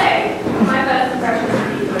can say. My first impression of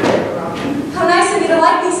you were a bit wrong. How nice of you to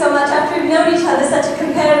like me so much after we've known each other such a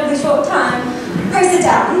comparatively short time. Pray sit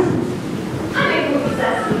down. I may call you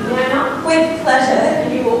Cecily, may I not? With pleasure.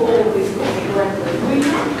 And you will always call me Gwendolyn, will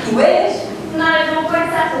you not? You wish. And that is all quite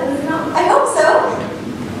settled, is it not? I hope so.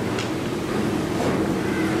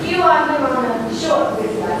 You are here on a short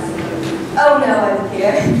visit, I suppose. Oh no, I'm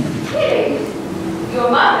here. Really?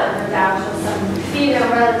 Your mother, no doubt, or some female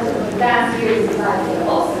relative of advanced years is here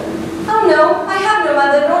also. Oh no, I have no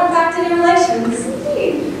mother, nor in fact any relations.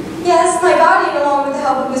 Indeed. Yes, my guardian, along with the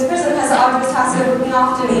help of his prison, has the arduous task of looking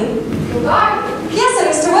after me. Your guardian? Yes, and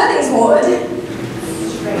Mr. Worthing's ward.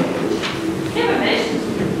 Strange. Never mentioned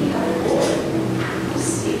to me how it was. How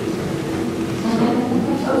sweet.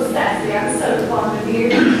 Oh, Cecily, I'm so fond of you.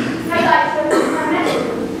 I'd like to have my message.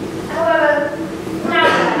 However, now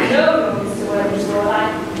that I know Mr. Worthing's ward, I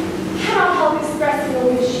cannot help expressing a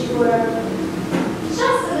wish you were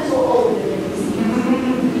just a little older than you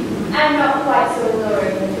seem, and not quite so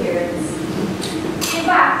alluring in appearance. In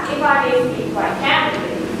fact, if I may speak quite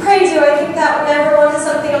candidly. Pray do, I think that whenever one has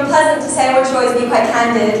something unpleasant to say, one should always be quite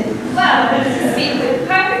candid. Well, to speak with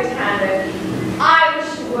perfect candor, I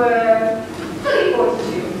wish you were fully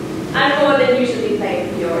 42, and more than usually played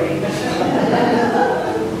for your age.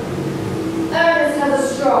 Ernest has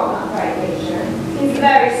a strong, upright nature. He's the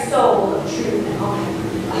very soul of truth and honor.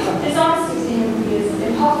 Dishonesty to him is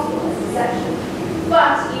impossible as deception.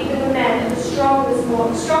 But even the men of the strongest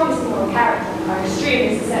moral character are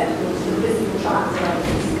extremely susceptible to the physical charms of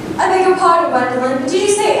others. I beg your pardon, Gwendolyn, but did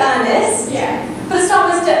you say Ernest? Yes. But it's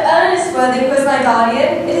not Mr. Ernest Worthing who is my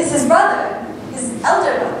guardian. It is his brother, his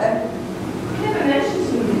elder brother. I never mentioned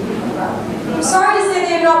to you my brother. I'm sorry to say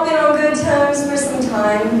they have not been on good terms for some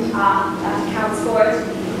time. Ah, that accounts for it.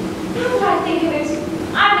 Now that I think of it,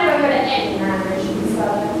 I've never heard of any man mention his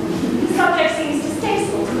brother. The subject seems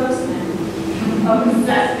distasteful to most men. Oh,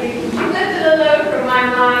 Cecily, you lifted a load from my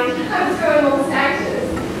mind. I was growing almost anxious.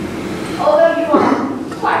 Although you are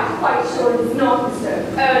quite sure it is not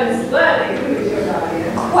Mr. Ernest Worthing who is your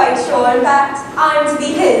guardian. Quite sure, in fact, I'm to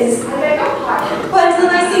be his. I beg your pardon. Gwendolyn,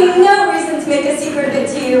 I see no reason to make a secret of it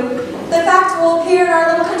to you. The fact will appear in our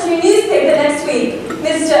little country newspaper next week.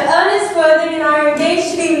 Mr. Ernest Worthing and I are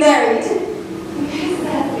engaged to be married.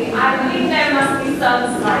 Cecily, I believe there must be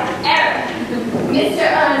some slight error. Mr.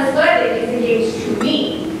 Ernest Worthing is engaged to me.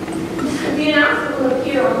 The announcement will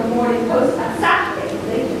appear on the Morning Post on Saturday at the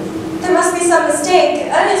latest. There must be some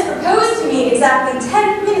mistake. Ernest proposed to me exactly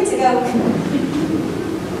 10 minutes ago.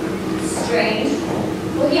 Strange.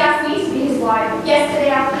 Well, he asked me to be his wife yesterday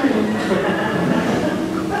afternoon.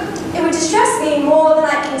 It would distress me more than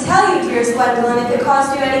I can tell you, dearest Gwendolyn, if it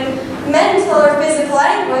caused you any mental or physical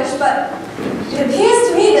anguish, but it appears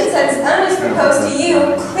to me that since Ernest proposed to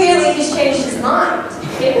you, clearly he's changed his mind.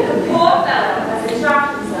 If the poor fellow has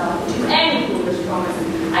interrupted himself to any foolish promise,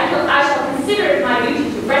 I shall consider it my duty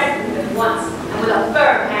to rescue him at once, and with a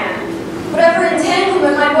firm hand. Whatever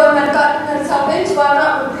entanglement my boy might have gotten himself into, I'm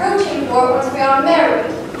not reproaching for it once we are married.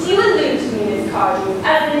 Do you allude to me, Miss Cardew,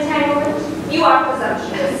 as an entanglement? You are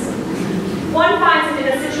presumptuous. One finds it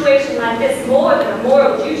in a situation like this more than a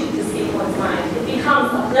moral duty to speak one's mind. It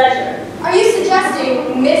becomes a pleasure. Are you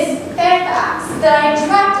suggesting, Miss Fairfax, that I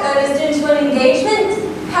entrapped Ernest into an engagement?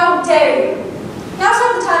 How dare you? Now's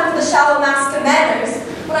not the time for the shallow mask of manners.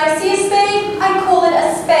 When I see a spade, I call it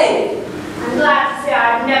a spade. I'm glad to say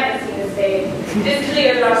I've never seen a spade. It is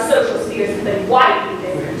clear that our social spheres have been widely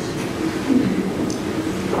different.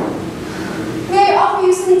 May I offer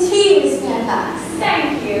you some tea, Miss Fairfax?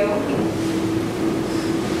 Thank you.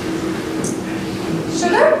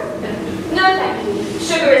 Sugar? No, thank you.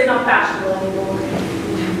 Sugar is not fashionable anymore.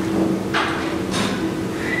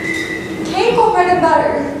 Cake or bread and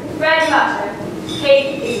butter? Bread and butter.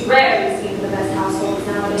 Cake is rarely seen in the best households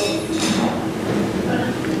nowadays.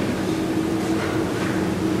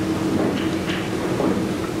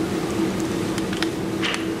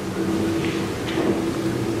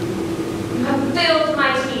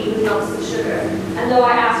 sugar, and though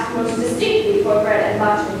I asked most distinctly for bread and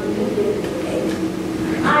butter, you could give me the cake.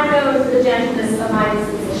 I know the gentleness of my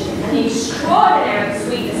disposition and the extraordinary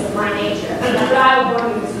sweetness of my nature, but I will warn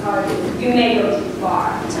you, Miss Carter, you may go too far.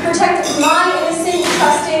 To protect my innocent,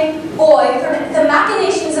 trusting boy from the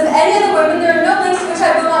machinations of any other woman, there are no lengths to which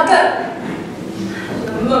I will not go.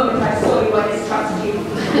 The moment I saw you, I distrusted you.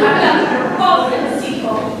 I felt you were false and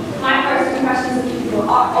deceitful. My first impressions of people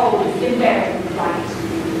are always invariably right.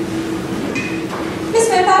 Miss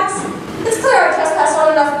Fairfax, it's clear I've trespassed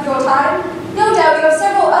on enough of your time. No doubt you have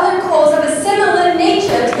several other calls of a similar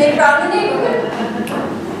nature to make round the neighborhood.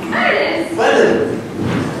 Ernest! Gwendolyn!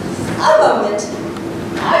 A moment.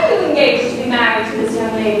 Are you engaged to be married to this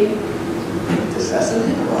young lady?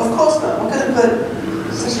 Cecily? Well, of course not. What could have put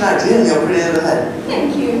such an idea in your pretty little head?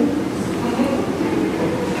 Thank you.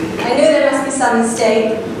 I knew there must be some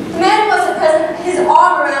mistake. The man who was at present his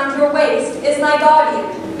arm around your waist is my guardian,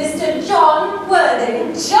 Mr. John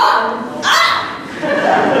Worthing. John! Ah!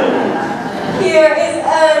 Here is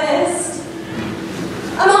Ernest.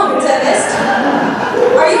 A moment, Ernest.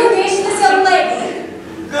 Are you engaged to this young lady?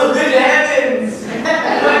 Good heavens!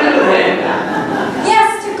 Gwendolyn! Yes,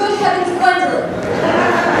 to good heavens, Gwendolyn.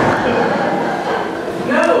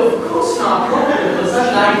 No, of course not. Gwendolyn, for such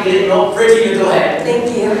an idea in your pretty little head. Thank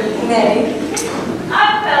you. You may.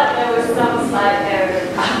 I felt there was some slight error.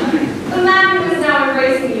 The man who is now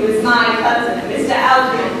embracing you is my cousin, Mr.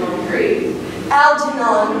 Algernon Moncrief.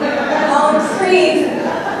 Algernon Moncrief.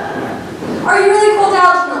 Are you really called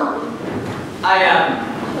Algernon? I am.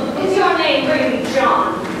 Is your name really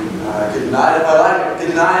John? I could deny it if I liked. I could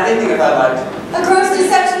deny anything if I liked. A gross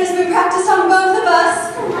deception has been practiced on both of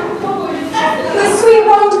us. Oh, my My sweet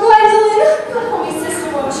wronged Gwendolyn. Call me sister,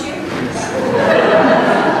 won't you?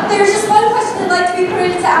 There's just one question I'd like to be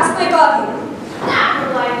permitted to ask my guardian.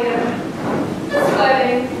 natural idea. Miss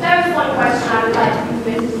Worthing, there is one question I would like to be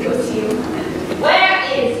permitted to put to you. Where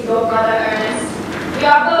is your brother Ernest? We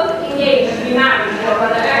are both engaged to be married to your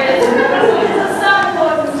brother Ernest, so it is of some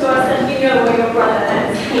importance to us that you know where your brother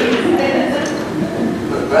Ernest is.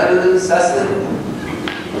 But Gwendolyn, Cecily,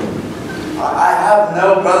 I have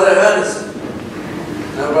no brother Ernest.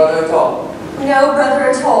 No brother at all. No brother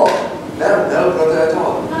at all. No brother at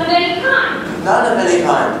all. None of any kind. None of any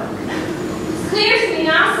kind. It's clear to me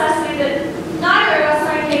now, Cecily, that neither of us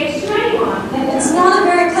are engaged to anyone. It's not a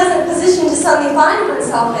very pleasant position to suddenly find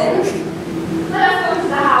oneself in. Let us go to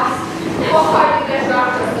the house. It will hardly get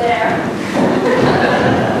dropped us there.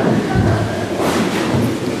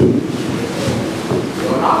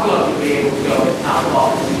 You're not going to be able to go to town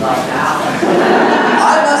office right now. I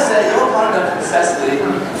must say, your conduct, Cecily,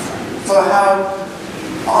 for how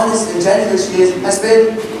honest and gentle she is, has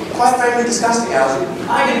been quite frankly disgusting, Algy.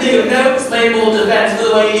 I can think of no explainable defense for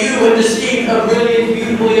the way you would deceive a brilliant,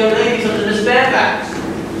 beautiful young lady such as Miss Fairfax.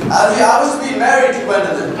 Algy, I was to be married to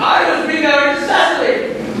Gwendolyn. I was to be married to Cecily.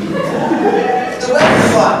 The way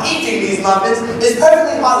you are eating these muffins is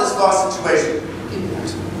perfectly harmless for our situation.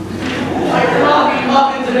 I cannot eat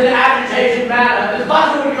muffins in an agitated manner. The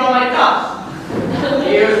butter would be on my cuffs.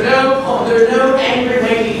 There's no angry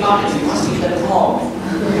way to eat muffins. You must eat them calm.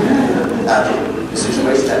 Algy, the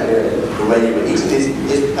situation that we're in, the way you were eating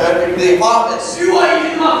is perfectly harmless. You are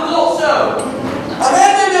eating muffins also. A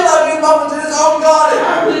man may be allowed to eat muffins in his own garden.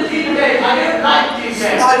 I'm the tea cake. I don't like tea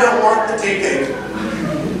cake. I don't want the tea cake.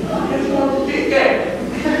 I just want the tea cake.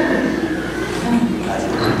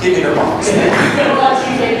 Give me the box. If you don't like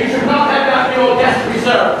tea cake, you should not have got your guest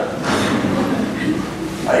reserved.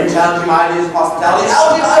 Are you challenging my ideas of hospitality?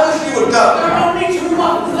 Algy, I wish you would go. There are only 2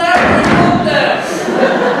 muffins there. Hold there.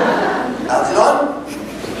 Algernon,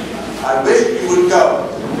 I wish you would go.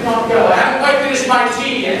 Do not go. I haven't quite finished my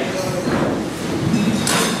tea yet.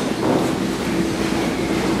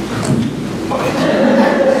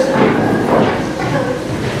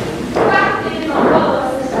 Practically not all of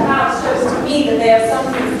us in the house shows to me that they have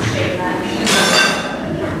something to shame at.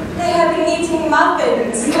 They have been eating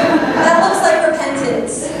muffins. That looks like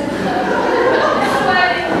repentance. Miss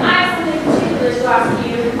Worthing, I have something particular to ask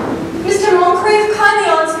you. Mr. Moncrief, kindly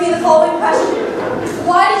answer me the following question.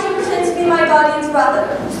 Why did you pretend to be my guardian's brother?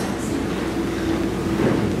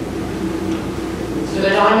 So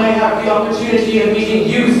that I may have the opportunity of meeting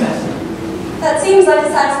you, Cecily. That seems like a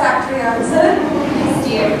satisfactory answer. Yes,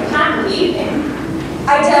 dear, you can't believe him.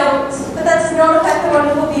 I don't, but that does not affect the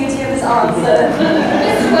wonderful beauty of his answer.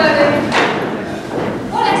 Mr. Worthing,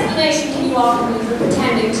 what explanation can you offer me for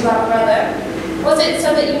pretending to have a brother? Was it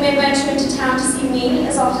so that you may venture into town to see me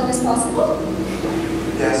as often as possible?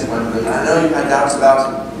 Yes, Gwendolyn, I know you've had doubts about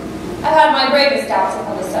him. I've had my gravest doubts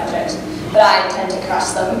upon the subject, but I intend to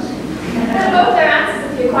crush them. And both their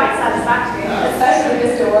answers appear be quite satisfactory. Especially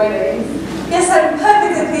Mr. Worthing. Yes, I'm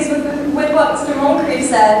perfectly pleased with what Mr. Moncrief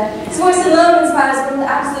said. His voice alone inspires one with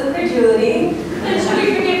absolute credulity. Then should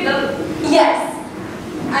we forgive them? Yes.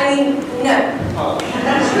 I mean, no.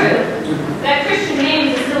 True. Their Christian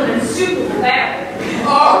names are still an insuperable barrier.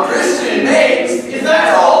 Oh, Christian names? Is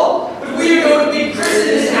that all? But we are going to be christened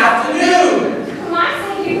this afternoon. Am I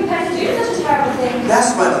saying you prepared to do such a terrible thing?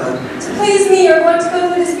 Yes, Gwendolyn. To please me, you're going to go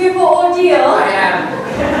through this fearful ordeal. I am.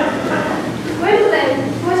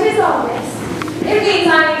 Gwendolyn, what is all this? It means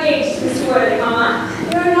I'm engaged to Mr. Worthing, Mama.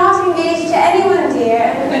 You're not engaged to anyone, dear.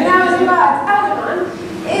 And now as regards Algernon,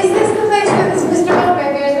 is this the place where this Mr.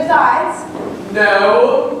 Milberger resides?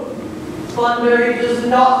 No, Bunbury does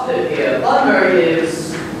not live here. Bunbury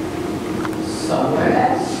lives somewhere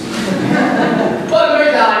else.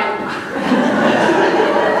 Bunbury died.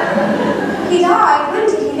 He died. When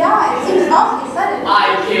did he die? It seems awfully sudden.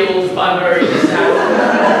 I killed Bunbury this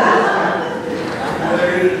afternoon.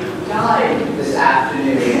 Bunbury died this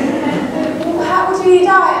afternoon. What did he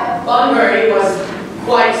die of? Bunbury was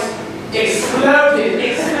quite exploded.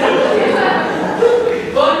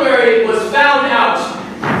 Bunbury was found out.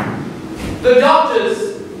 The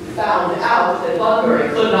doctors found out that Bunbury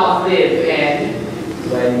could not live, and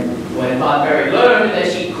when Bunbury learned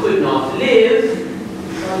that she could not live,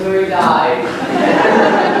 Bunbury died.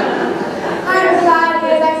 I'm glad he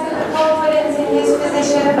has excellent confidence in his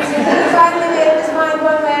physician. He finally made up his mind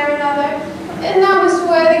one way or another. And now, Mr.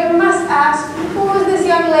 Worthing, I must ask, who was this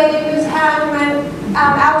young lady whose hand went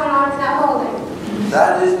Algernon in that holding?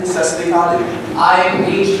 That is Cecily Cardew. I am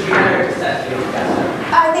engaged to be married to Cecily, Professor.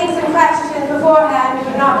 I think some questions beforehand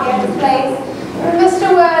would not be out of place.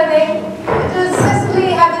 Mr. Worthing, does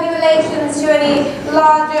Cecily have any relations to any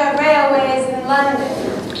larger railways in London?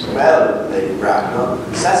 Well, Lady Bracknell,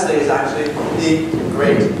 Cecily is actually the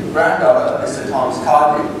great-granddaughter of Mr. Thomas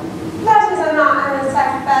Cardew. That is not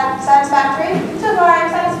unsatisfactory. So far I am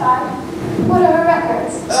satisfied. What are her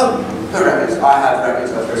records? Oh, her records. I have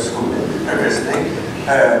records of her schooling, her christening,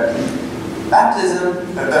 her baptism,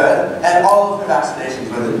 her birth, and all of her vaccinations,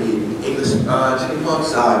 whether it be English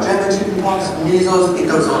chickenpox, German chickenpox, measles, it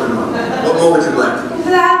goes on and on. What more would you like?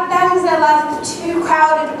 That is a life too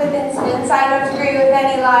crowded with incidents. I don't agree with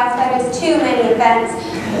any life that has too many events.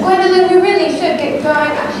 Gwendolyn, we really should get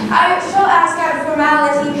going. I shall ask out of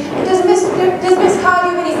formality. Does Miss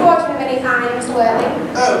Cardew have any fortune of any kind, Mr. Worthing?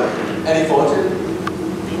 Oh, any fortune?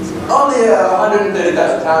 Only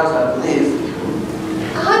 £130,000, I believe.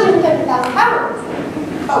 £130,000?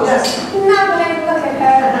 Oh, yes. Now that I look at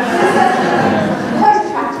her, quite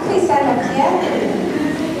attractive. Please stand up here.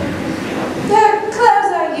 Their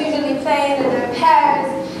clothes are usually plain and their hair is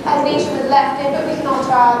as nature has left it, but we can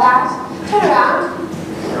alter all that. Turn around.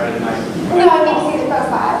 Right, nice. No, I need to see the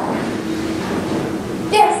profile.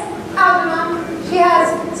 Yes, Algernon. She has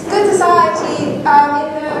good society in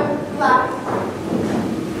her life.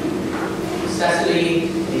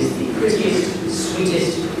 Cecily is the prettiest,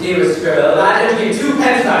 sweetest, dearest girl, and I don't give two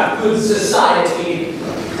pence about good society.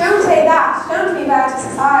 Don't say that. Don't be bad to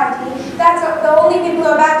society. That's what, the only people who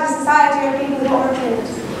are bad to society are people who aren't in it.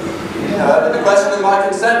 Yeah, but the question of my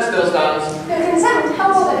consent still stands. Your consent? How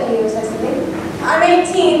old are you, Cecily? I'm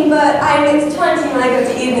 18, but I mix 20 when I go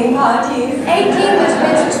to evening parties. 18, but you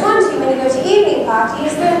mix 20 when you go to evening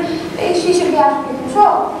parties, then she should be out of your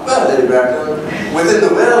control. Well, Lady Bracknell, within the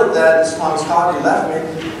will that Mr. Thomas Cardew left me,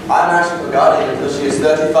 I'm actually her guardian until she is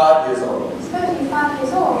 35 years old. 35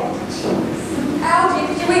 years old? Algie,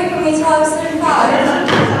 could you wait for me till I was 35?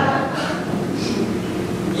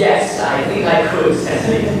 Yes, I think I could,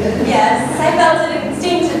 Cecily. Yes, I felt it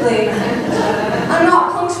instinctively. I'm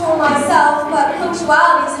not punctual myself, but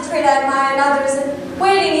punctuality is a trait I admire in others, and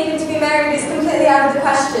waiting even to be married is completely out of the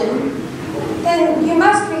question. Then you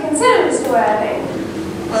must reconsider, Mr. Worthing.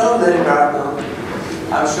 Well, Lady Bracknell,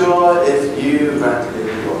 I'm sure if you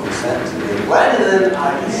granted your consent to me, Gwendolyn,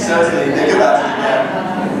 I can certainly think about it again.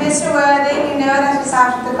 Mr. Worthing, you know that is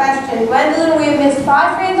out of the question. Gwendolyn, we have missed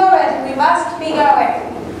 5 trains already. We must be going.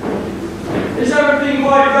 Is everything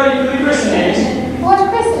quite ready for the christenings? What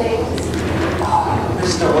christenings?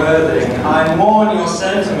 Mr. Worthing, I mourn your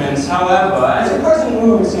sentiments. However, as your present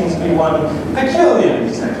mood seems to be one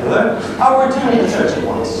peculiarly secular, I'll return to the church at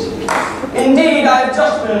once. Indeed, I've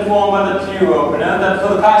just been informed by the pew opener that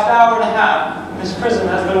for the past hour and a half, Miss Prism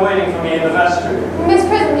has been waiting for me in the vestry. Miss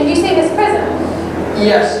Prism? Did you say Miss Prism?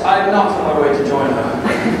 Yes, I'm not on my way to join her.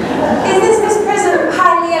 Is this Miss Prism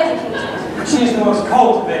highly educated? She's the most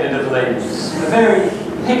cultivated of ladies, the very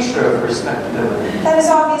picture of respectability. That is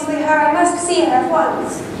obviously her. I must see her at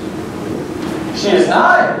once. She is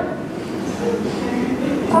 9.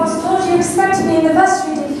 I was told you expected me in the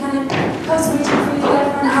vestry, Dick Cannon. I was waiting for you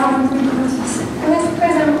there for an hour and 3 quarters. Miss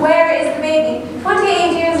Prism, where is the baby?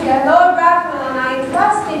 28 years ago, Lord Bracknell and I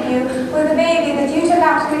entrusted you with a baby that you took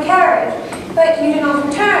out in the carriage, but you did not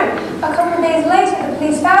return. A couple of days later, the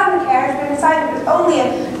police found the carriage, but decided it was only a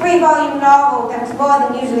 3-volume novel that was more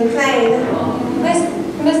than usually plain. Miss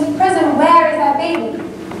Prism, where is that baby?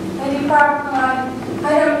 Lady Bracknell,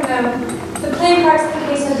 I don't know. The plain parts of the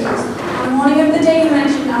case are these. On the morning of the day you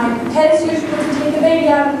mentioned, I prepared as usual to take the baby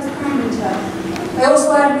out of its primary tub. I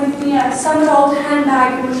also had with me a somewhat old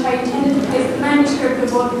handbag in which I intended to place the manuscript of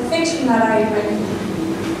book fiction that I had written.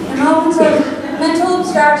 In a moment of mental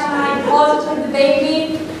abstraction, I deposited the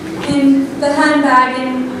baby in the handbag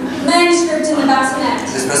and manuscript in the bassinet.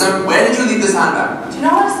 Miss Prism, where did you leave this handbag? Do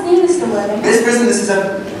not ask me, Mr. Worthing. Miss Prism, this is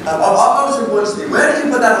of utmost importance to me. Where did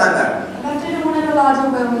you put that handbag? I left it in one of the larger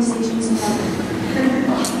railway stations in London.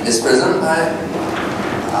 Miss Prism,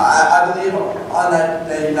 I believe on that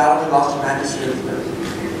day you not only lost your manuscript, but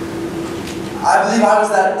I believe I was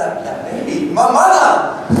that baby. My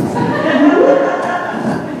mother!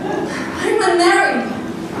 I'm unmarried.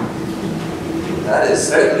 That is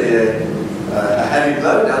certainly a heavy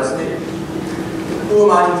blow down to me. Who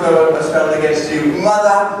am I to throw a stone against you,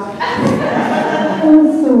 mother?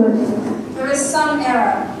 There is some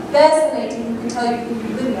error. There's the lady who can tell you who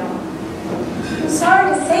you really are. I'm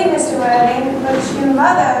sorry to say, Mr. Worthing, but your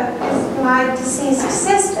mother is my deceased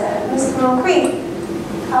sister, Miss Moncrief.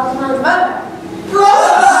 Algernone's mother.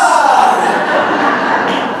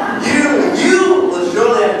 You will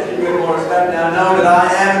surely have to treat me with more respect now, knowing that I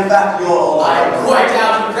am in fact your I'm quite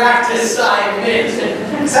out of practice, I admit.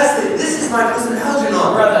 Cecily, this is my cousin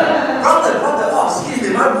Algernon. Brother. Oh, excuse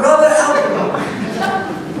me, my brother Algernon.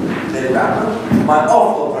 Lady Bracknell, my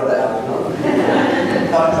awful brother Algernon.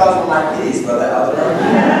 Cousin my please, brother Algernon.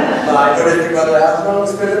 My horrific brother Algernon,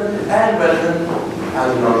 Miss Prism, and brethren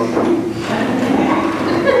Algernon.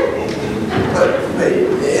 But wait,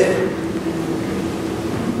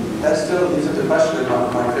 that still leaves up the question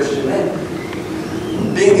of my Christian name.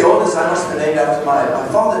 Being the oldest, I must have been named after my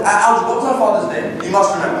father. Algernon, what was our father's name? You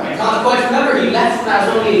must remember. I can't quite remember. He left when I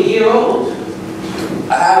was only a year old.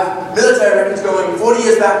 I have military records going 40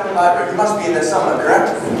 years back in the library. He must be in there somewhere,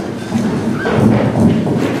 correct?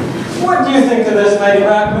 What do you think of this, Lady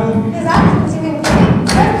Bracknell? His actions seem incredibly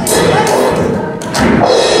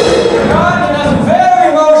God, it has a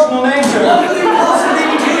very emotional nature. What could you possibly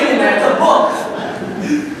be doing in there? It's a book.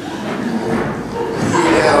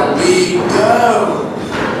 Here we go.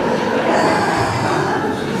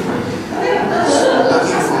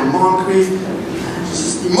 Looking for Moncrief.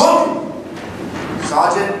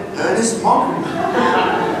 Sergeant Ernest Moncrief.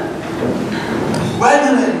 Wait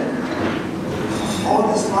a minute. All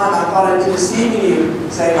this time I thought I'd been deceiving you,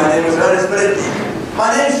 saying my name was Ernest, but my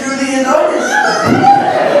name truly is Ernest.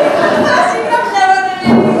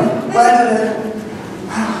 Gwendolyn,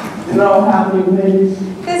 you know how many ways?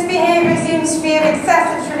 This behavior seems to be of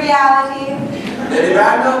excessive triviality. Lady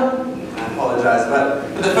Bracknell, I apologize, but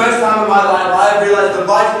for the first time in my life, I have realized the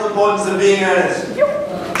vital importance of being earnest. You